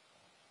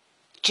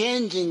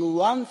 changing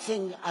one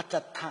thing at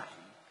a time,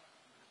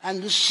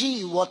 and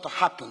see what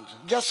happens,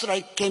 just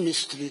like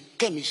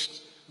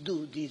chemists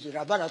do these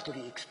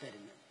laboratory experiments.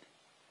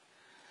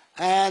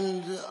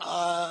 And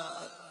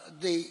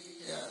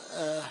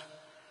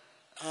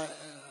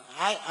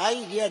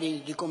I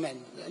really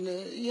recommend,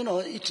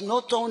 it's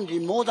not only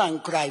modern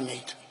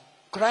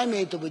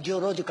climate of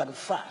geological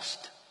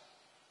first.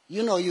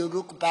 You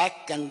look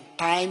back in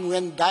time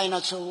when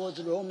dinosaurs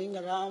was roaming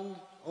around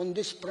on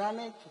this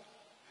planet,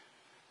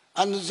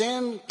 and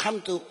then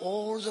come to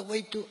all the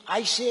way to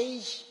Ice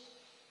Age.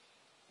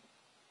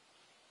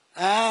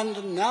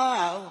 And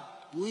now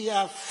we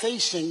are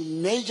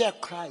facing major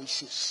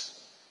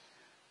crisis,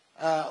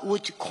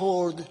 which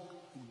called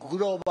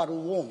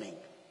global warming.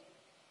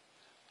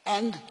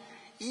 And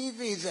it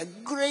is a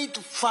great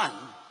fun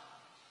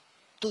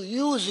to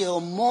use your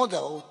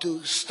model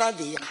to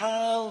study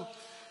how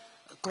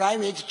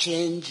climate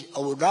change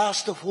over the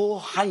last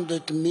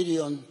 400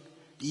 million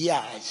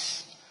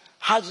years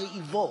has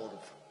evolved,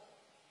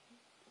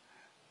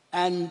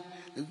 and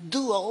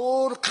do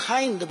all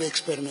kind of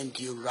experiment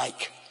you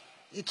like.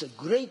 It's a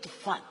great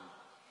fun.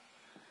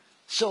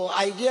 So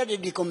I really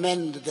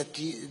recommend that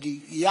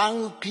the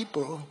young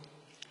people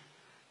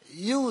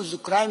use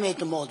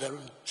climate model,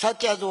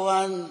 such as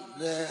one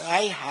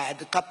I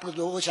had, coupled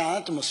ocean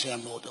atmosphere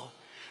model,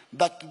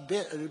 but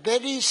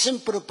very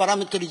simple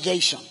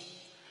parameterization,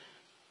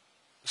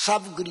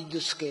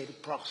 subgrid scale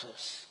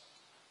process.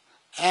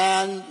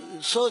 And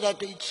so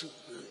that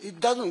it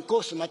doesn't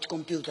cost much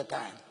computer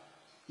time.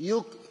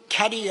 You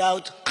carry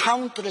out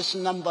countless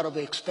number of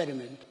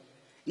experiments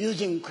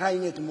using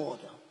climate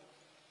model.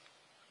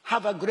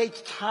 Have a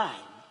great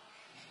time.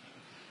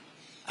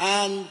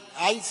 And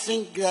I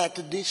think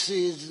that this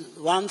is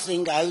one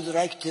thing I would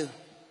like to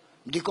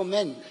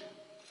recommend.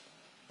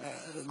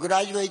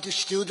 Graduate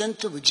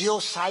student of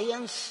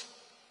geoscience,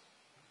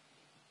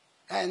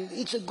 and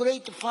it's a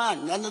great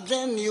fun. And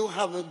then you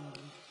have a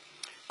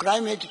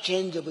climate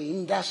change of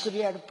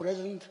industrial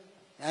present,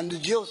 and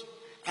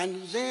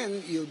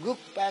then you look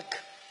back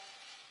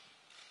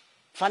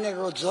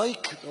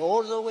Phanerozoic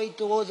all the way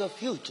towards the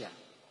future.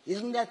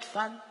 Isn't that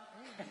fun?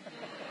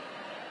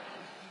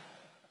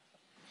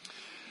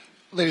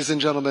 Ladies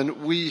and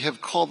gentlemen, we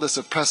have called this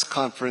a press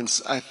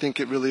conference. I think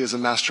it really is a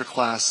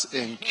masterclass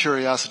in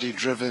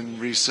curiosity-driven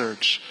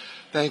research.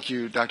 Thank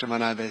you, Dr.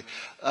 Manabe.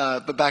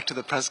 But back to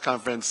the press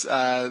conference.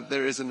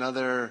 There is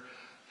another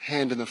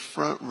hand in the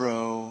front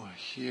row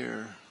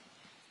here.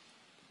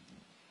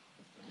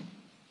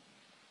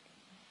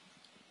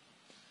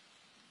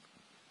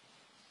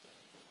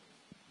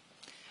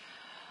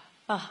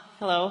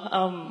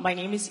 Hello, my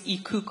name is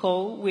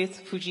Ikuko with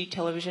Fuji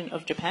Television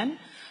of Japan.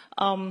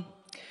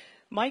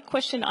 My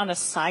question on a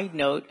side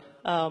note,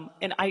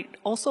 and I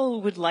also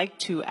would like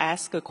to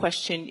ask a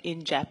question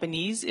in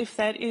Japanese if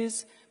that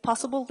is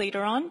possible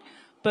later on,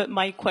 but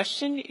my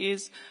question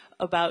is,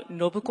 about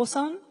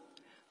Nobuko-san,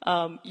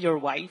 your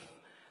wife.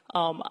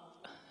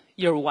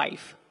 Your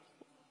wife.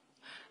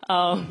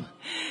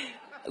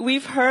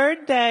 We've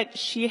heard that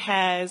she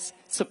has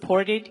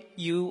supported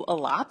you a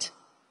lot,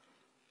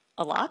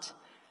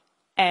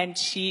 and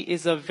she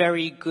is a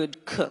very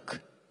good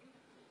cook.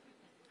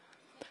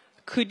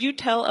 Could you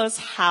tell us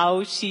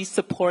how she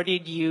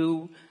supported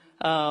you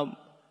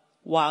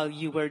while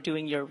you were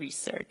doing your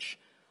research?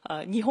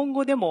 日本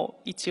語で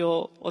も一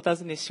応お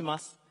尋ねしま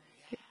す。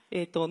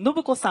信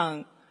子さ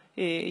ん、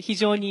非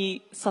常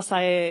に支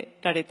え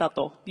られた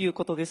という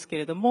ことですけ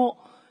れども、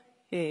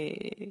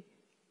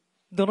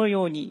どの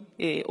ように、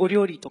お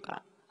料理と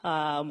か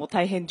も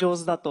大変上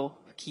手だと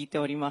聞いて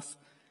おります。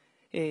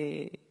ど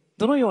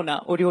のよう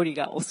なお料理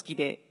がお好き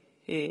で、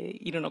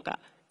いるのか、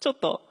ちょっ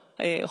と、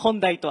本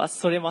題とは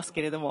それます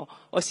けれども、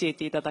教え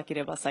ていただけ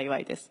れば幸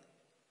いです。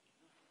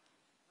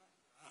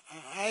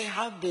I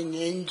have been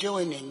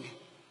enjoying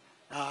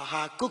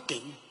her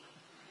cooking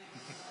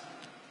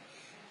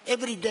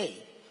every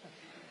day.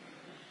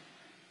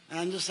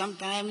 And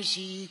sometimes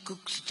she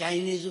cooks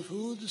Chinese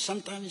food,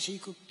 sometimes she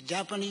cooks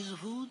Japanese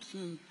food,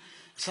 and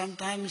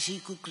sometimes she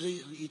cooks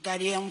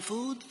Italian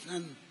food.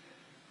 And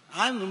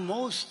I'm the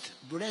most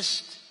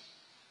blessed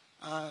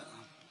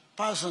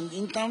person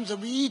in terms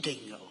of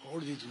eating all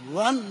this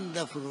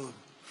wonderful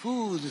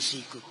food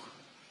she cooks.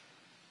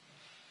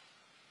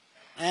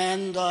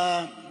 And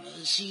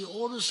she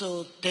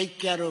also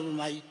takes care of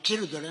my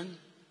children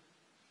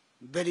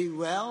very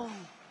well,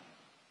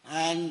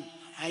 and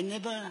I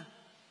never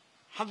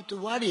have to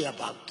worry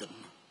about them.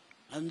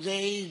 And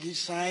they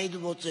decide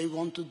what they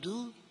want to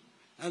do,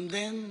 and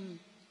then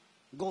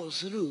go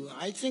through.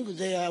 I think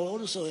they are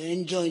also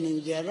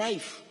enjoying their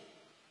life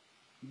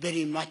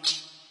very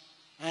much,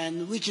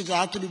 and which is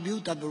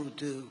attributable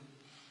to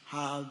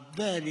her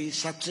very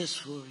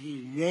successful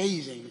in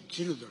raising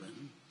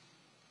children.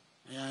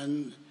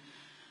 And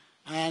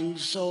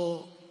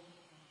so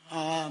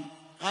I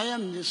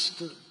am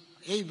just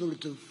able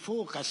to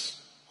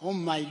focus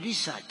on my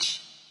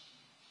research.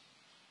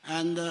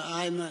 And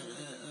I'm,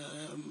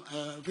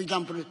 for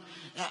example,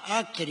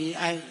 actually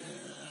I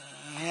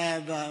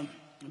have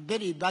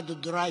very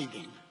bad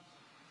driving.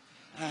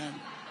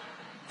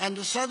 And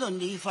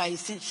suddenly if I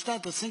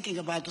start thinking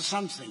about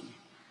something,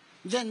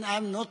 then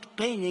I'm not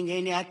paying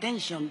any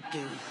attention to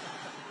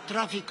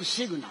traffic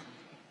signal.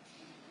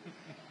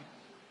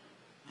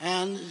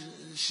 And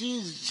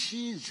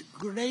she's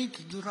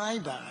great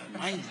driver.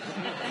 My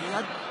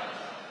God.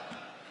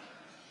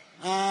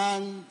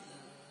 And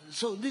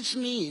so this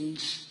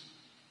means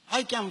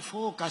I can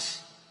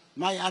focus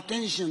my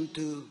attention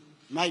to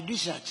my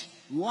research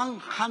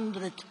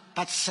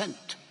 100%.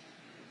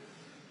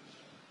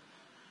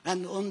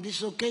 And on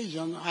this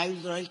occasion, I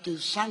would like to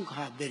thank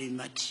her very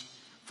much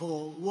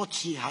for what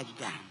she has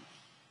done.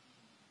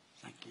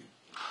 Thank you.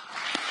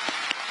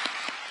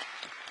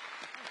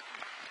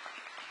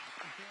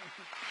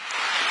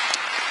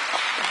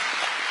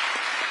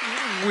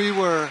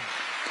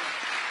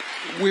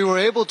 We were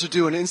able to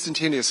do an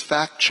instantaneous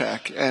fact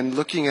check, and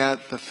looking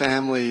at the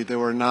family, there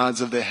were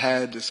nods of the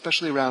head,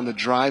 especially around the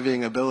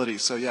driving ability.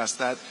 So yes,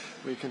 that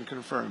we can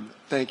confirm.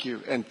 Thank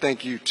you, and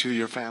thank you to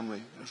your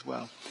family as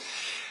well.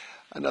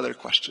 Another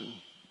question.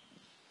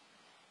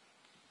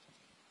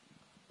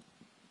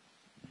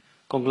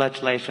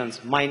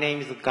 Congratulations. My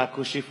name is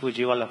Kakushi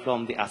Fujiwara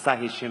from the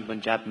Asahi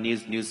Shimbun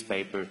Japanese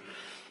newspaper.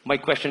 My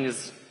question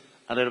is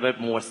a little bit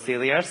more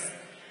serious.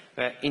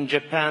 In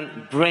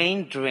Japan,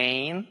 brain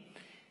drain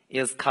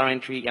is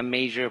currently a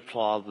major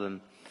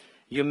problem.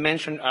 You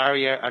mentioned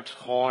earlier at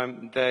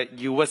home the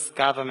U.S.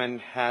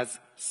 government has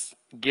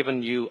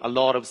given you a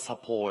lot of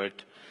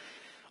support.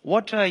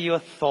 What are your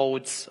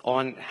thoughts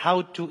on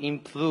how to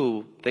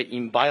improve the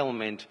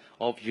environment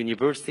of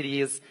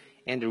universities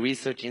and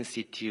research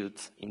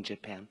institutes in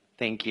Japan?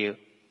 Thank you.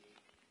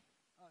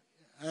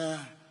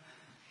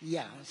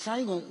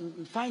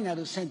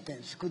 Final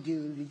sentence. Could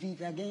you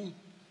repeat again?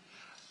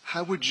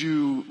 How would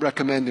you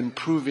recommend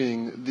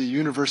improving the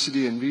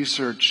university and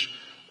research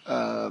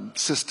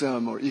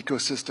system or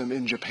ecosystem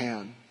in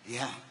Japan?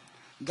 Yeah,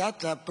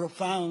 that's a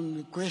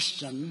profound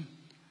question.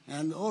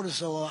 And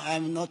also,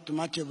 I'm not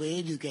much of an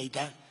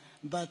educator,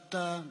 but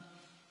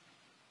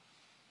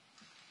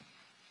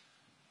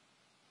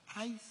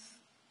I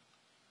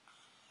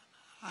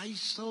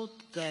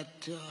thought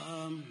that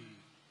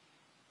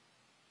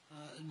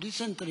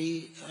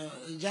recently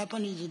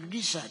Japanese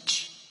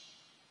research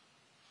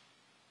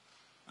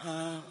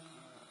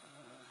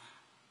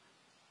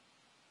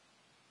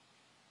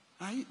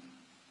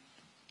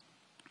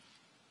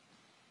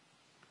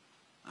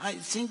I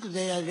think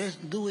they are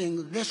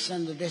doing less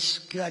and less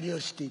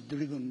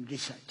curiosity-driven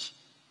research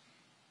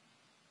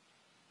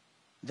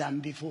than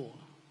before.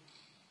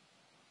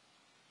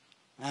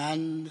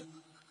 And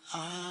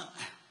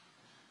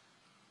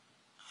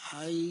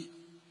I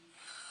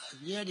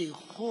really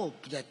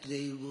hope that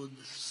they would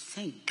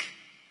think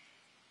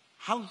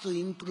how to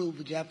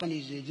improve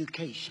Japanese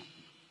education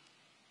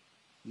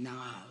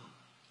now.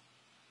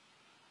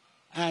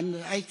 And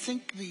I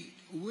think the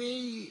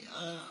way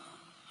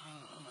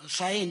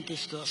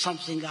scientist or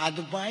something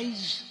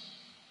advise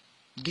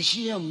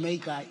decision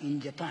maker in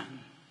Japan.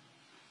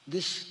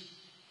 This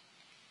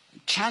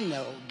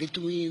channel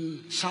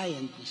between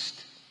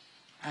scientists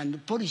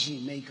and policy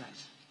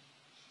makers,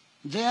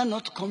 they are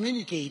not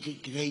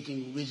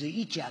communicating with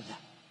each other.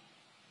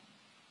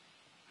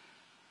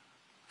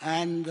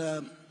 And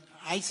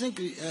I think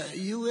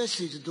US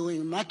is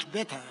doing much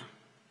better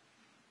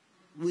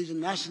with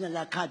National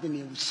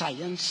Academy of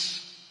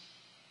Science,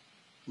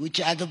 which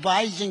are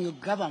advising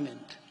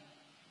government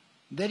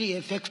very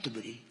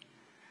effectively.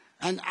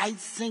 And I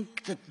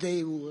think that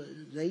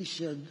they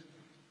should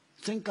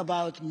think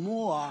about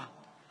more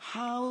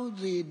how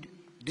the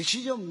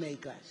decision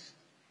makers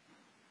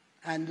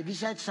and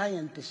research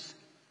scientists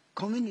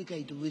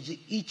communicate with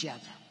each other.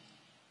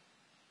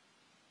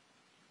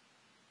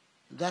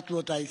 That's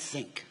what I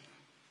think.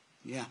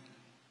 Yeah.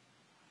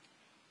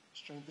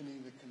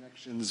 Strengthening the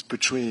connections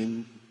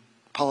between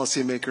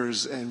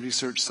policymakers and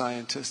research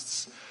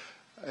scientists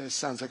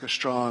sounds like a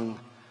strong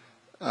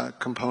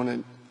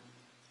component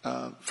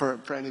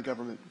for any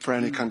government, for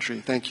any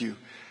country. Thank you.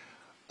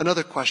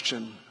 Another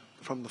question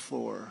from the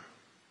floor.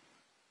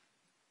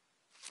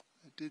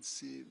 I did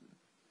see.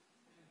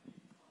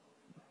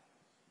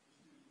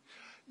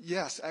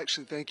 Yes,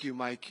 actually, thank you,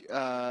 Mike.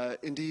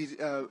 Indeed,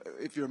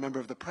 if you're a member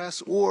of the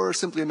press or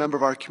simply a member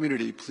of our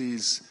community,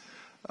 please,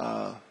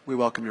 we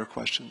welcome your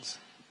questions.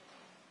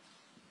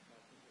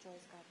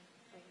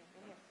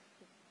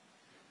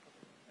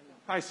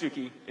 Hi,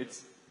 Suki.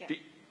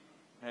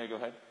 May I go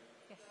ahead?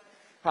 Yes.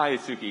 Hi,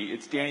 Suki.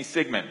 It's Danny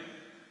Sigmund.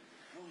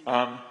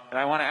 And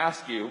I want to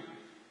ask you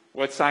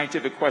what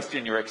scientific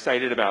question you're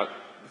excited about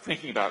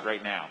thinking about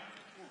right now.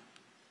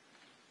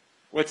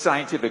 What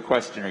scientific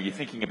question are you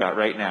thinking about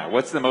right now?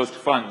 What's the most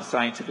fun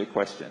scientific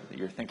question that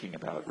you're thinking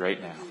about right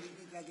now?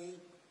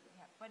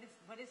 What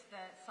is the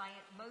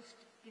most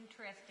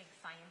interesting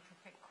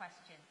scientific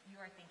question you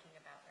are thinking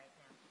about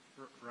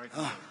right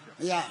now?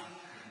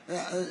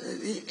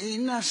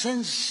 In a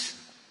sense,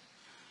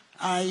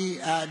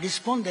 I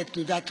responded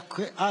to that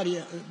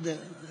earlier,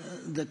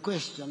 the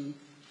question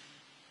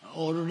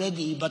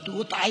already, but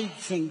what I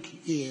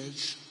think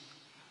is,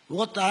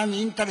 what I'm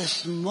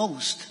interested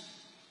most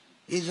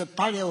is a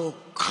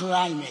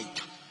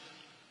paleoclimate,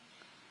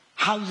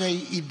 how they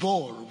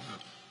evolve.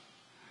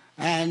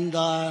 And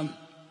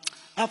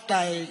after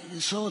I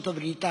sort of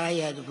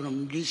retired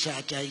from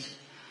research, I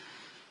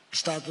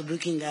started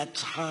looking at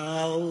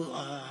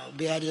how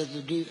various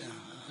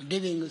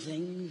living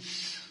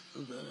things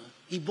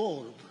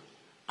evolve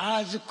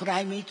as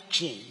climate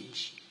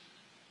change,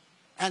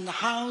 and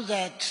how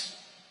that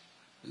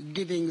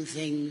living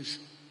things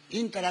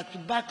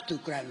interact back to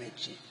climate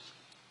change.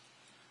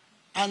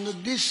 And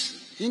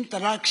this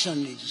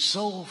interaction is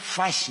so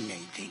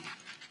fascinating.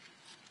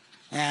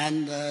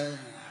 And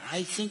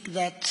I think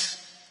that's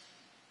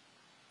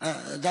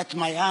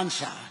my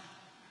answer.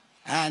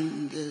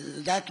 And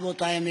that's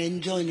what I am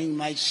enjoying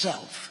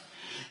myself.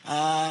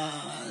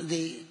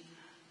 I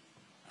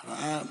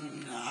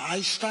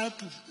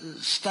started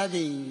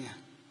studying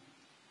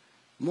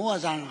more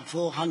than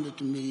 400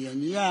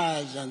 million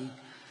years and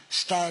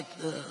start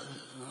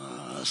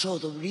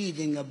sort of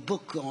reading a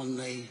book on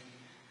the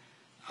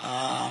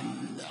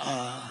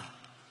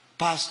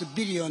past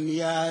billion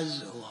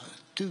years or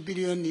 2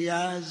 billion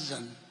years,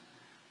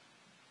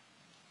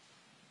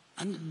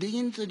 and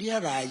begin to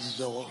realize,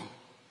 though,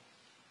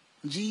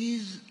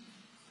 these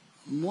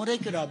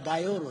molecular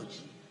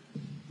biology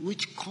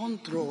which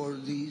control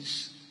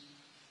these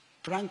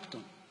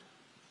plankton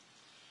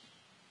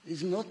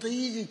is not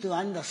easy to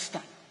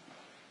understand.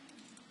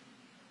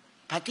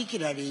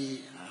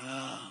 Particularly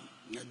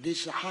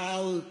this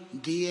how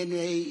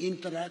DNA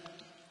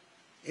interact,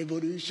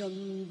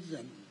 evolutions,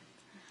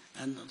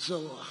 and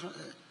so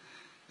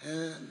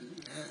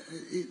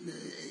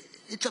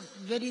it's a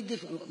very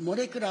different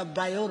molecular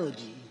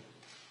biology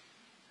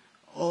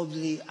of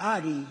the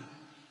early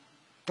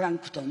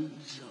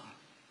planktons.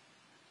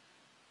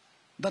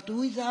 But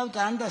without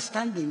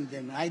understanding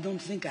them, I don't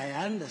think I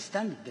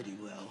understand it very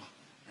well.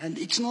 And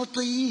it's not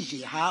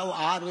easy how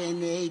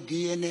RNA,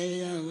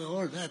 DNA, and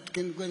all that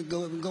can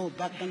go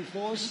back and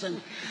forth.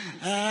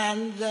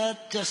 And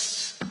that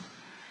just,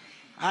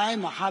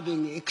 I'm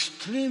having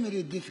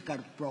extremely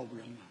difficult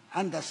problem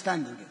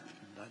understanding it.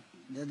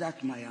 But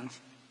that's my answer.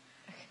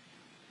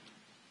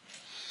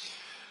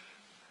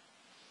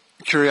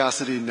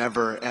 Curiosity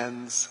never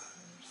ends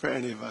for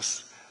any of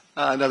us.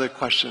 Another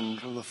question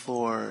from the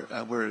floor.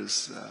 Where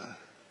is...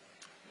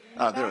 there.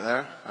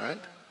 All right.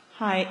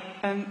 Hi,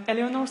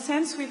 Eleanor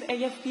Sands with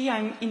AFP.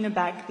 I'm in the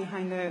back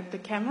behind the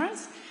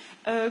cameras.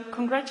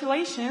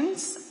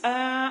 Congratulations.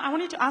 I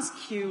wanted to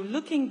ask you,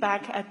 looking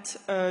back at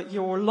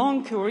your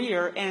long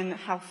career and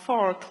how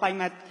far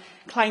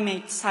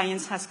climate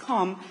science has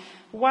come,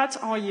 what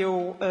are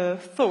your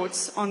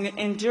thoughts on the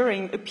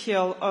enduring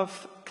appeal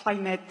of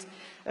climate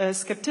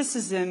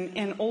skepticism,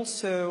 and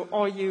also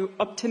are you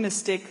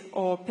optimistic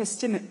or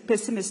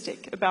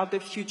pessimistic about the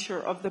future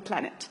of the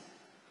planet?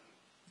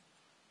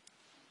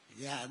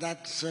 Yeah,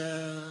 that's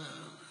a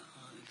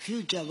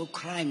future of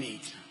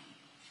climate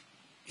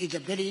is a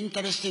very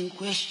interesting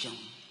question.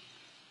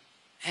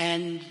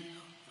 And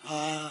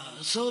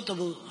sort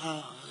of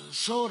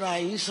solar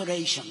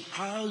insolation,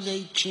 how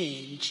they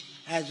change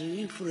as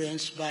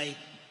influenced by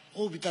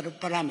orbital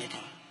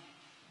parameter.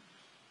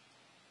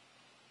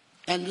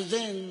 And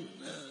then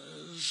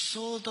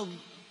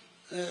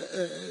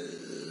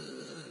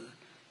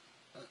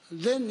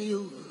then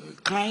you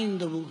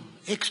kind of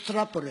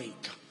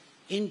extrapolate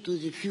into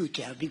the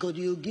future because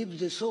you give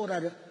the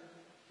solar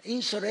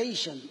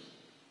insolation,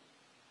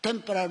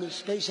 temporal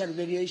spatial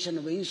variation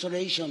of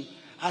insolation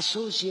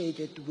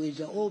associated with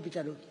the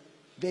orbital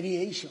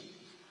variation.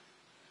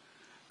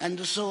 And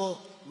so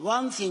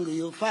one thing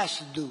you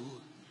first do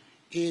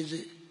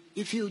is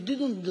if you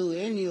didn't do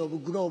any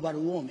of global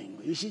warming,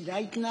 you see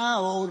right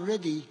now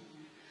already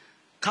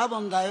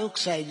carbon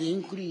dioxide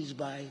increased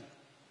by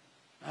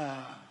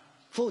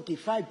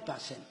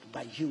 45%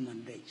 by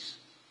human race.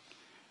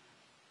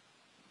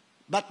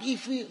 But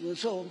if we,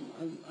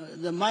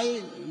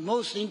 my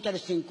most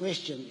interesting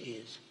question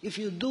is, if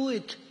you do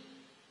it,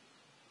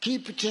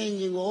 keep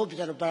changing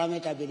orbital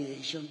parameter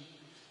variation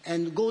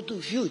and go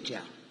to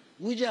future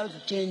without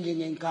changing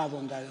in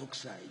carbon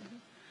dioxide,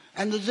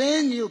 and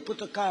then you put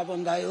the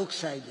carbon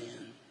dioxide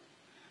in,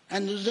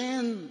 and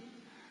then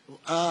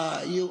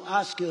you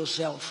ask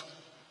yourself,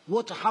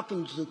 what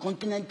happened to the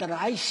continental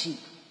ice sheet?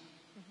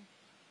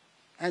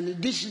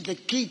 And this is the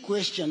key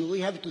question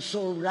we have to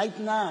solve right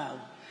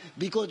now,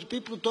 because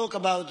people talk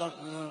about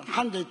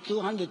 100,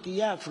 200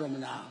 years from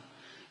now.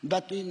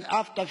 But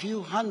after a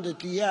few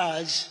hundred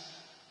years,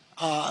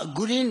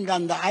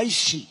 Greenland ice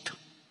sheet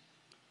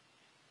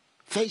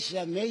faces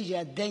a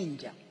major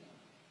danger.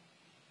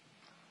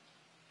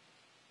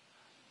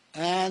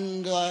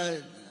 And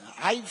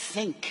I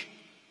think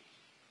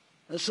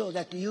so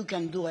that you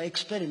can do an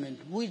experiment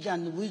with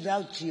and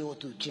without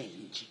CO2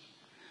 change.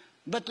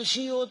 But the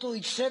CO2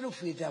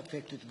 itself is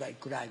affected by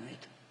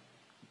climate,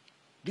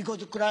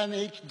 because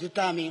climate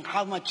determines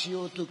how much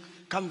CO2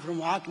 comes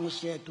from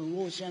atmosphere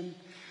to ocean,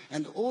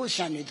 and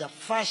ocean is a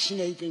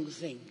fascinating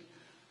thing,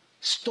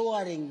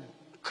 storing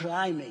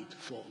climate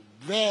for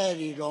a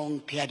very long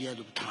period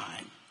of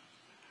time.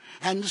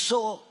 And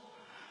so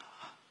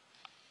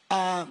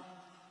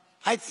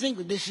I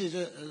think this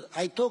is,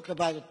 I talked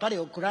about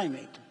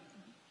paleoclimate,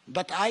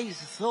 but I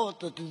thought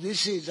that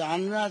this is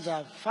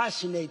another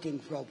fascinating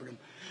problem.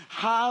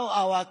 How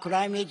our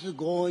climate is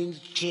going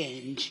to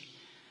change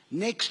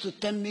next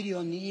 10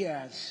 million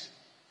years.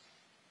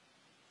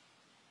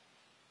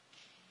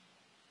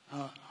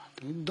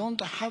 Don't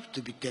have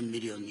to be 10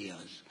 million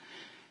years.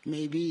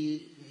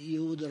 Maybe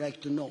you would like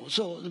to know.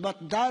 So,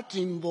 but that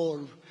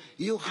involves,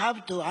 you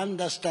have to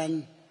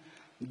understand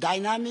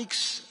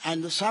dynamics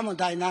and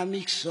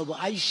thermodynamics of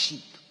ice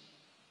sheet.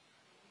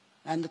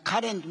 And the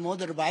current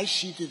model of ice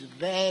sheet is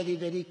very,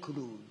 very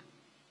crude.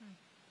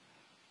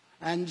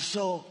 And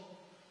so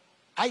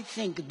I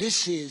think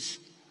this is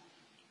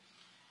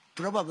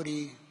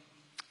probably,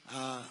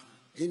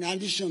 in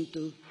addition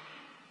to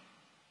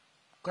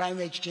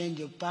climate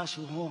change of past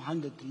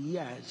 400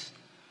 years,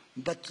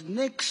 but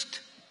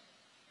next,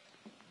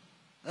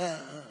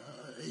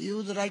 you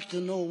would like to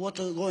know what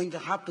is going to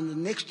happen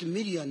in the next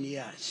million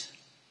years.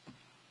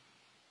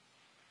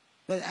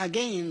 But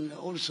again,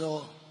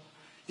 also,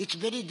 it's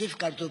very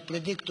difficult to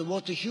predict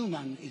what a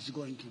human is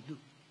going to do.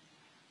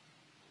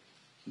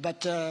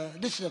 But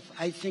this is,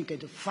 I think, a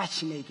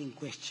fascinating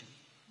question.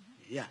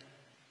 Yeah.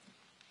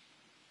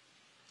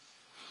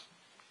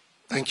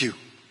 Thank you.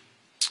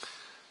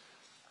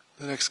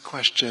 The next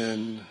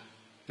question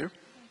here.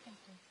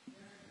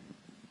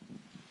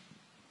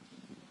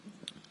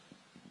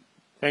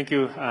 Thank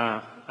you.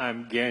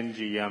 I'm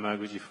Genji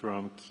Yamaguchi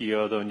from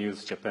Kyoto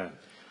News, Japan.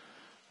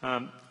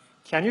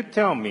 Can you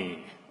tell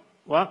me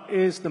what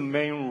is the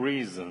main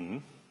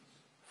reason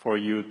for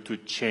you to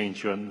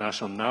change your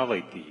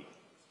nationality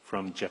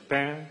from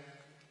Japan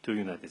to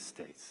United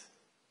States?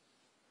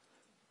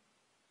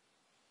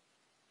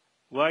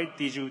 Why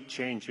did you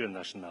change your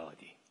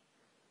nationality?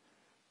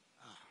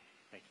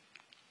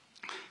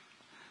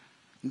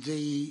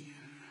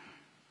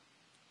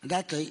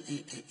 That's an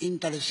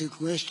interesting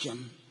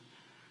question.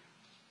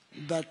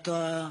 But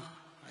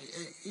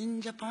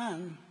in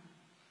Japan,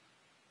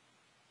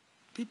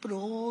 people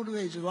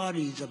always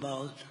worry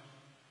about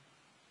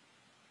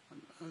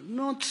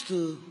not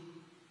to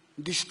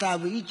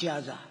disturb each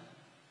other.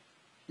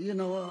 You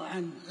know,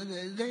 and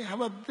they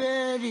have a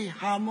very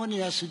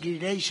harmonious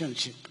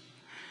relationship.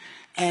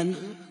 And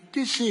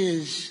this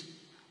is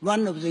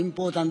one of the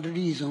important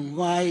reasons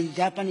why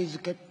Japanese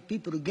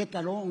people get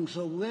along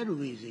so well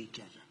with each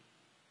other.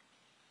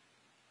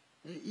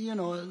 You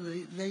know,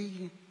 they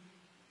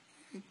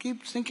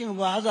keep thinking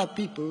about other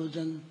people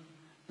and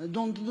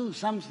don't do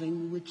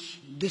something which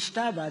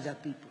disturb other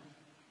people.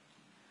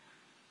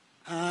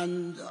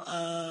 And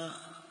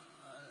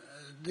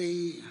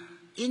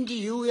in the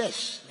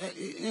U.S.,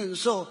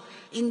 so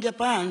in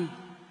Japan,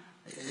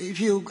 if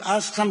you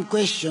ask some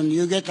question,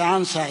 you get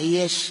answer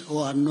yes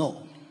or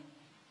no.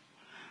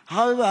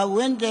 However,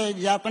 when the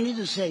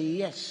Japanese say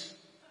yes,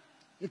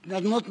 It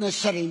does not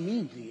necessarily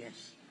mean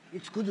yes.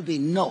 It could be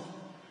no.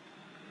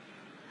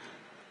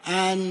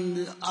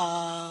 And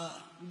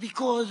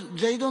because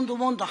they don't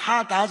want to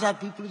hurt other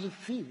people's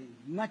feelings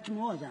much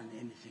more than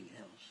anything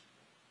else.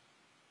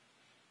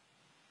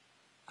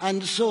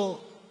 And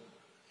so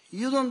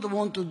you don't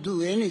want to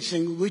do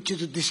anything which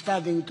is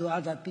disturbing to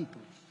other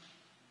people.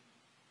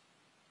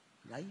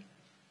 Right?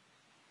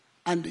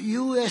 And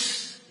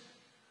U.S.,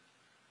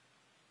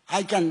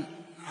 I can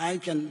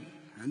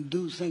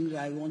do things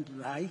I want to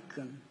like,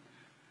 and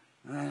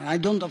I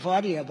don't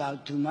worry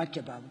about too much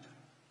about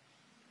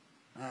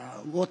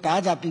what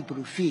other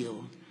people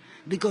feel,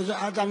 because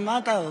as a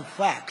matter of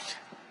fact,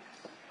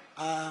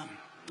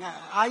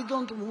 I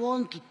don't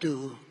want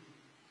to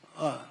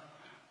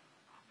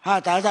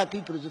hurt other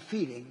people's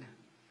feeling,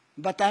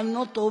 but I'm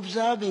not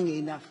observing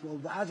enough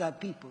of other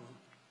people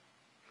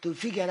to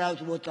figure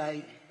out what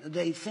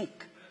they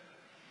think.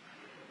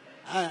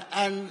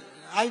 And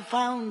I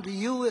found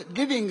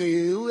living in the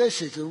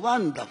U.S. is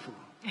wonderful.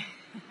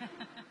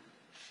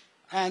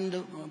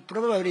 And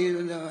probably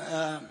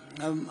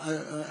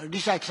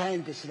research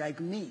scientists like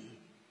me,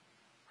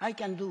 I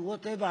can do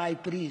whatever I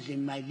please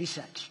in my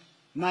research.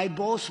 My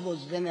boss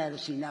was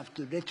generous enough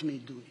to let me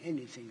do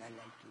anything I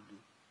like to do.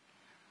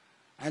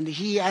 And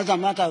he, as a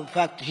matter of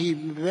fact,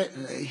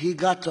 he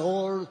got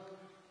all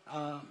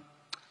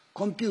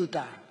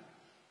computer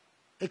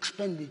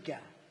expenditure.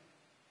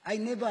 I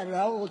never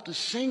wrote a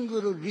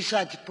single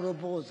research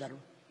proposal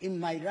in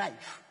my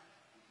life.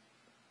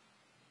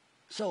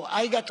 So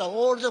I got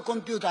all the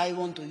computer I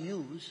want to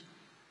use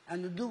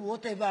and do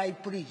whatever I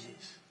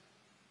please.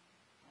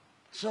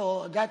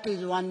 So that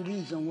is one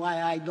reason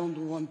why I don't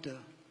want to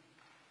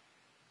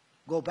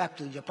go back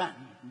to Japan,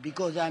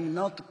 because I'm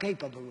not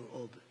capable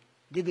of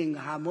living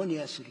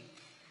harmoniously.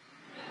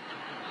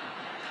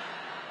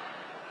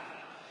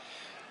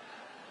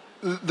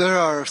 There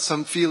are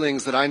some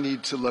feelings that I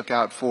need to look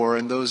out for,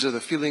 and those are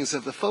the feelings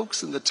of the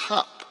folks in the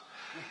top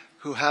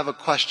who have a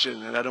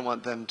question, and I don't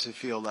want them to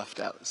feel left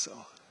out.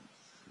 So.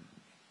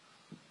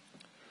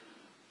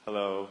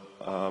 Hello,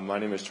 my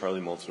name is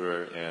Charlie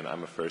Molterer, and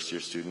I'm a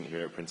first-year student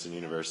here at Princeton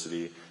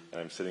University, and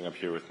I'm sitting up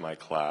here with my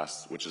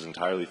class, which is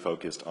entirely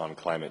focused on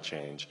climate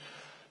change.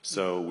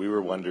 So we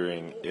were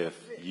wondering if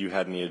you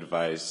had any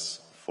advice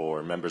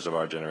for members of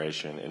our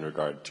generation in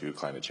regard to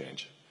climate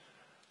change.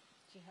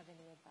 Do you have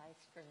any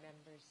advice for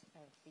members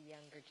of the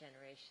younger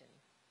generation,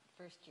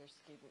 first-year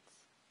students,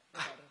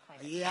 regarding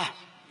climate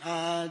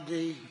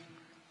change?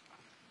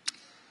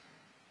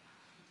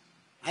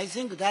 I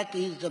think that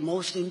is the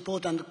most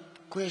important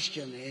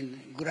question in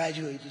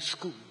graduate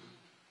school,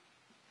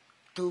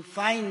 to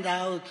find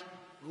out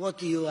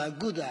what you are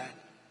good at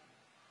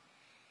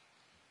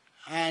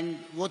and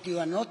what you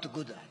are not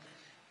good at.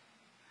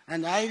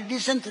 And I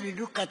recently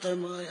looked at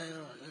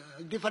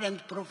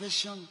different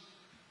professions,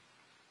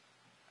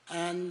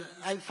 and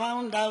I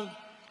found out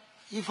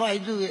if I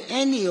do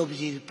any of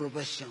these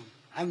professions,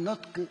 I'm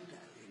not good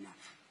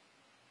enough.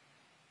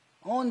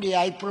 Only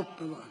I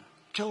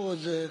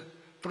chose a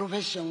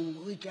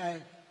profession which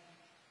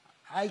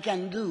I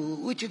can do,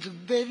 which is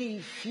very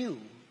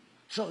few.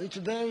 So it's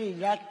very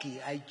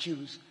lucky I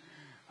choose.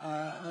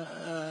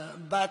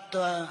 But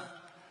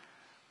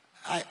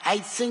I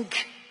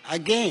think,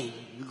 again,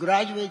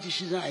 graduate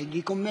students, I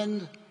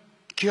recommend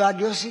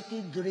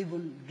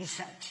curiosity-driven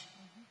research.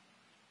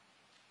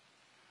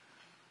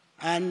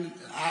 And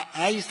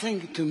I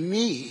think, to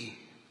me,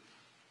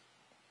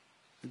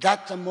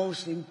 that's the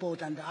most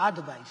important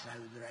advice I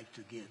would like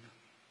to give,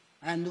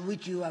 and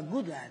which you are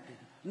good at it.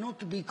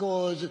 Not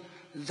because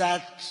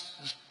that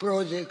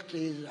project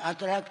is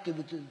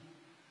attractive to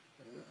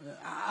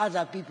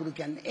other people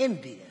can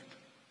envy it,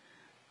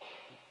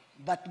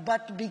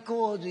 but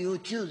because you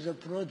choose a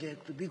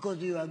project, because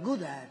you are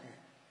good at it.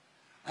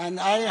 And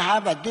I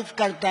have a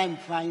difficult time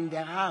finding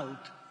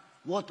out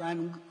what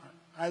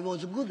I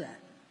was good at.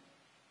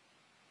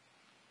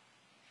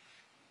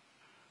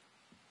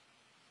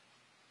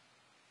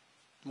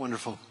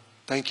 Wonderful.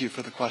 Thank you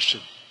for the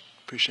question.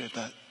 Appreciate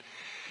that.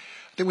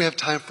 I think we have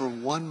time for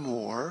one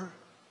more,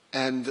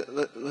 and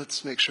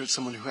let's make sure it's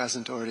someone who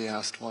hasn't already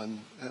asked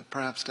one,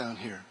 perhaps down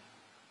here.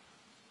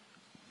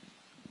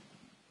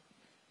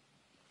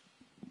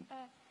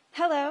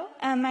 Hello,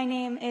 my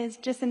name is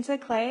Jacinta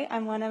Clay.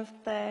 I'm one of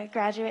the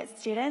graduate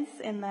students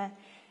in the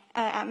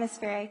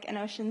Atmospheric and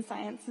Ocean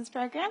Sciences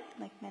program,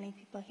 like many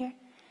people here.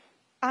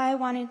 I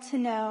wanted to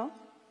know,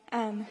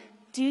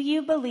 do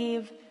you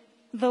believe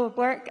the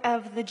work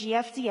of the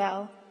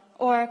GFDL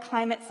or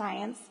climate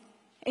science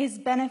is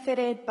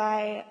benefited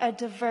by a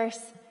diverse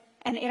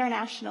and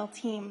international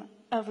team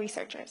of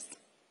researchers?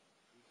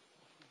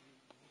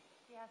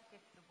 She asked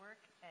if the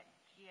work at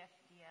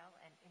GFDL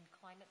and in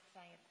climate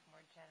science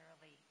more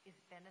generally is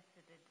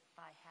benefited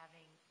by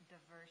having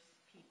diverse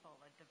people,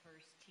 a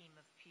diverse team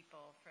of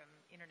people from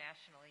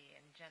internationally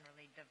and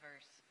generally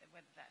diverse,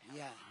 whether that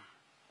helps. Yeah.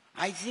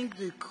 I think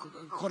the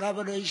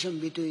collaboration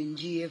between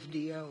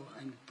GFDL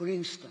and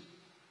Princeton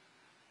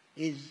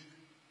is,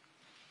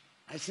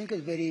 I think,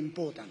 is very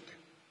important.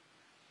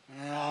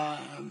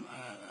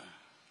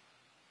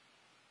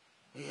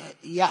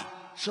 Yeah,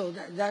 so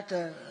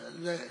the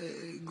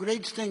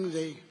great thing,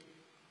 they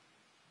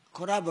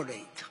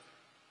collaborate.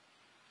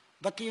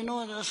 But you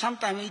know,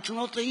 sometimes it's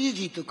not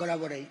easy to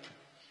collaborate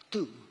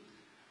too.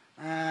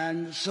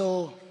 And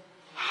so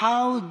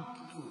how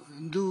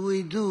do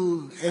we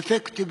do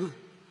effective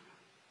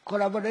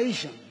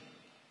collaboration?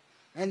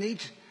 And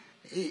it's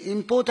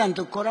important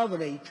to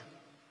collaborate,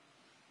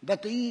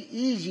 but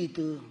easy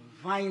to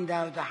find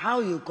out how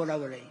you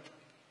collaborate.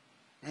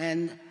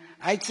 And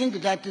I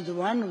think that is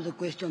one of the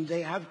questions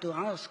they have to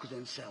ask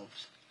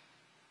themselves.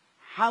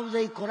 How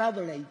they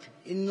collaborate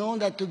in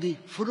order to be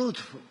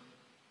fruitful,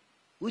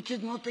 which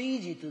is not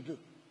easy to do.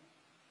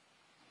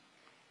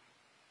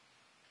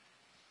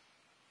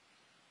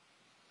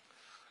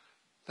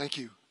 Thank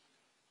you.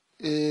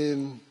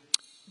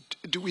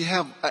 Do we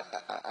have,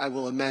 I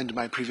will amend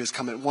my previous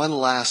comment, one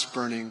last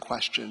burning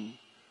question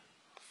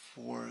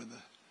for the...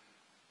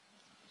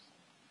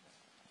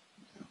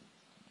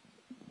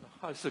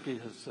 Hi, Suki.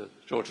 It's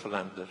George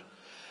Philander.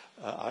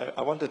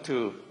 I wanted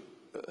to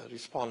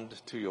respond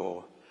to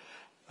your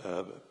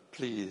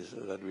pleas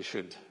that we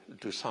should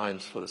do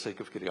science for the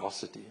sake of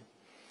curiosity,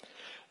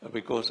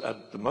 because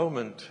at the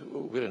moment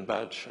we're in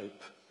bad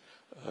shape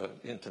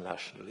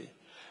internationally.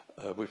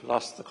 We've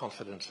lost the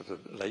confidence of the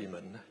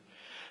layman,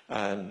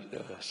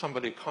 and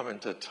somebody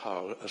commented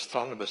how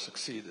astronomers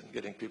succeed in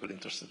getting people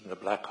interested in a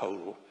black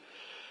hole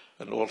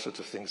and all sorts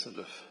of things that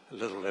have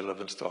little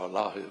relevance to our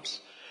lives.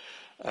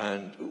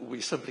 And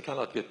we simply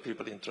cannot get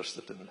people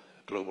interested in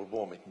global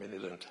warming. Many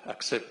don't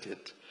accept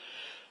it.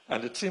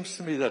 And it seems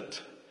to me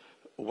that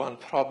one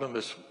problem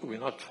is we're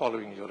not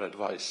following your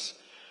advice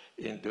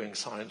in doing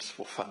science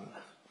for fun.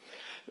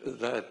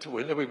 That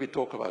whenever we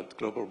talk about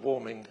global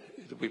warming,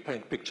 we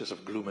paint pictures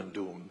of gloom and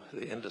doom,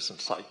 the end is in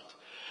sight.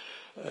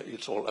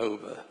 It's all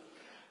over.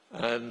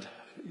 And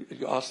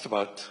you asked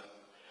about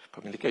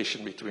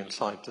communication between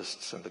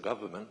scientists and the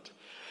government.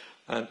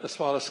 And as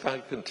far as I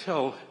can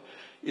tell,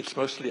 it's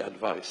mostly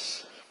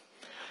advice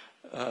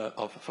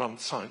from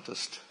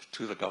scientists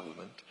to the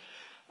government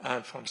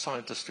and from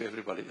scientists to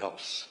everybody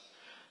else.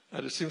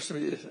 And it seems to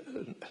me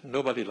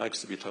nobody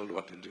likes to be told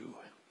what to do.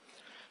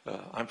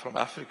 I'm from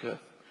Africa,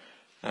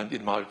 and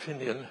in my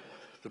opinion,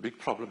 the big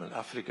problem in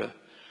Africa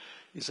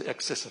is the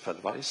excess of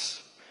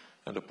advice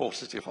and the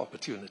paucity of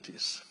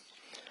opportunities.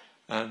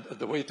 And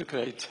the way to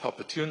create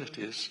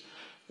opportunities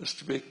is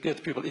to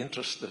get people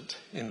interested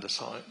in the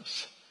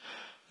science.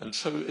 And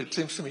so it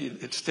seems to me,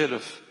 instead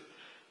of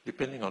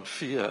depending on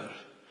fear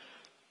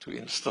to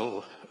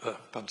instill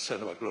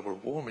concern about global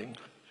warming,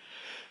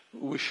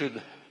 we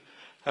should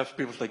have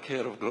people take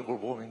care of global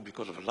warming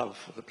because of love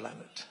for the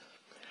planet.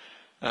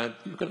 And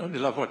you can only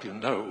love what you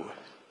know.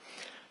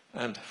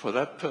 And for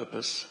that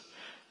purpose,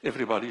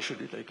 everybody should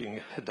be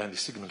taking Danny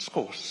Sigmund's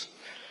course,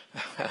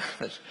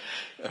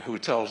 who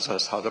tells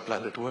us how the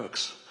planet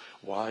works,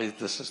 why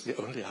this is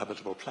the only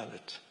habitable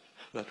planet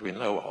that we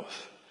know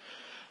of.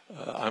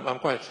 I'm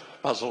quite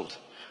puzzled.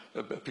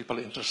 People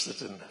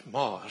interested in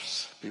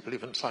Mars, people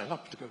even sign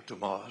up to go to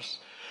Mars,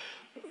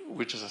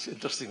 which is as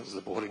interesting as the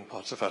boring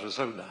parts of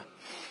Arizona.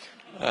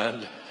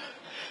 And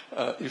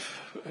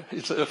if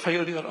it's a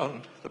failure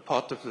on the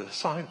part of the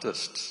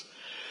scientists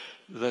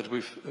that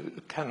we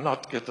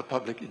cannot get the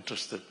public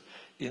interested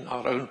in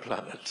our own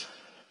planet.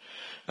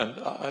 And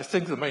I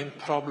think the main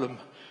problem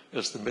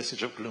is the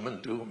message of gloom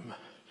and doom.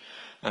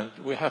 And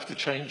we have to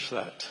change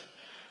that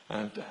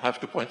and have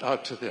to point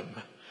out to them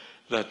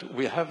that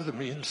we have the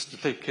means to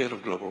take care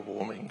of global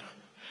warming,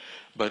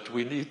 but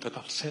we need the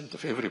consent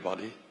of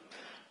everybody.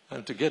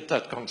 And to get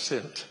that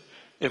consent,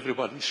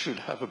 everybody should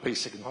have a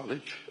basic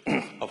knowledge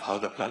of how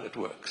the planet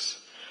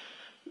works.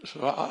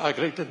 So I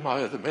greatly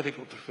admire the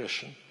medical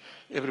profession.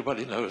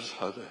 Everybody knows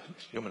how the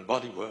human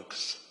body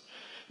works.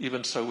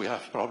 Even so, we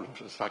have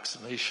problems with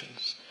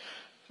vaccinations.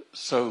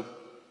 So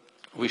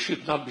we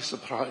should not be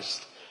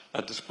surprised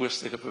at this poor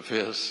state of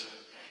affairs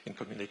in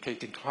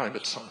communicating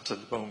climate science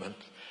at the moment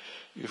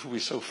if we're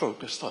so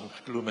focused on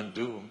gloom and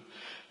doom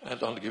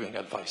and on giving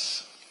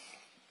advice.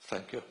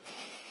 Thank you.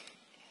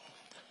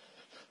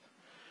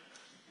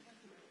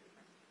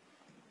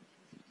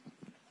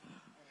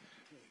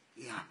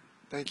 Yeah.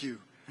 Thank you.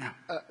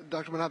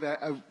 Dr.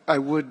 Manabe, I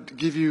would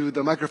give you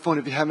the microphone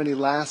if you have any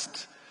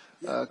last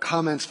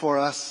comments for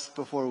us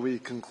before we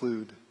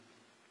conclude.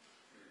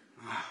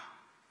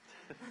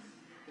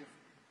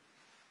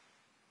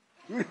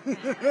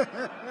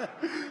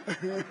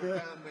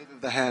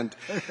 The hand.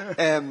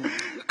 A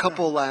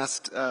couple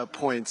last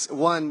points.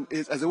 One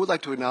is, as I would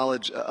like to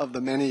acknowledge of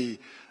the many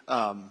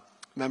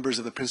members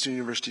of the Princeton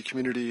University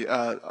community,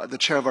 the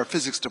chair of our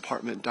physics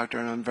department, Dr.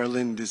 Anand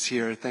Verlind, is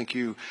here. Thank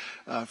you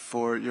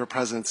for your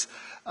presence.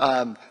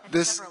 And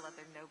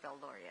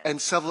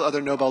several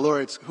other Nobel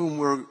laureates whom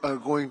we're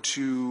going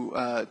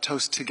to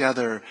toast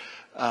together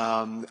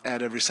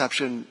at a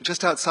reception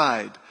just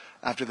outside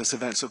after this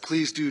event. So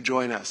please do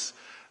join us.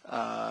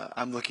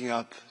 I'm looking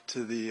up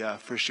to the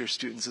first-year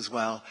students as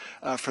well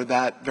for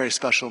that very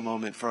special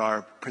moment for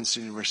our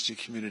Princeton University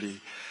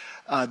community.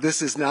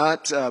 This is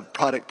not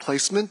product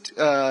placement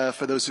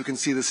for those who can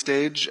see the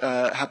stage.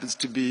 Happens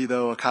to be,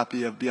 though, a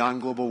copy of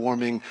Beyond Global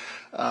Warming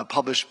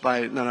published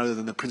by none other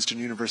than the Princeton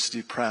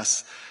University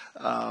Press.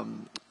 So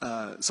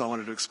I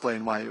wanted to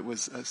explain why it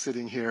was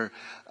sitting here.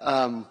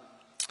 And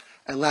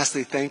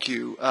lastly, thank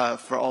you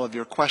for all of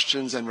your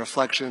questions and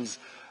reflections.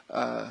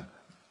 I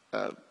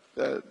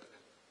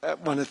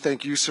want to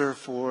thank you, sir,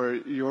 for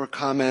your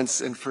comments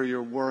and for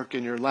your work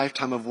and your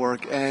lifetime of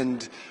work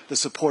and the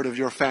support of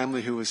your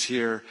family who was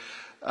here.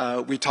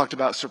 We talked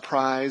about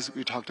surprise.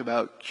 We talked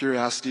about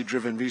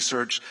curiosity-driven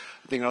research.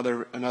 I think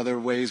in other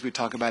ways we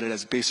talk about it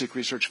as basic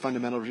research,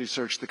 fundamental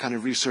research, the kind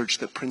of research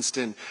that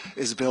Princeton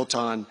is built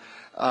on,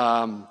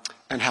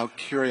 and how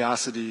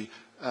curiosity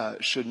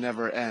should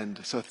never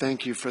end. So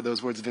thank you for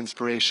those words of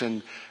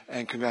inspiration,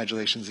 and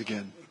congratulations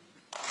again.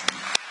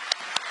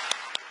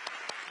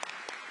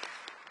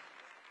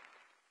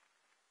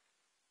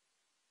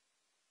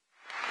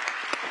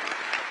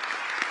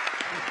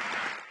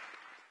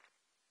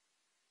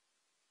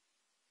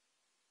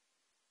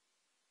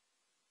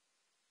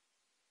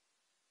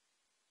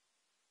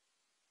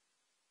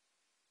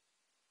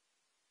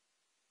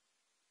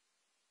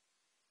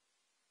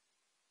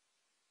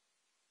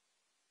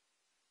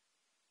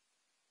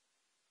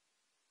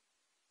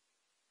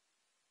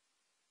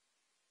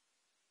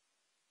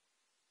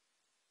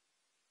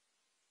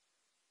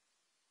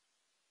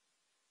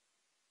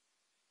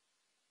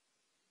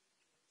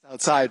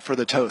 Outside for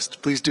the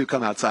toast. Please do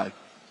come outside.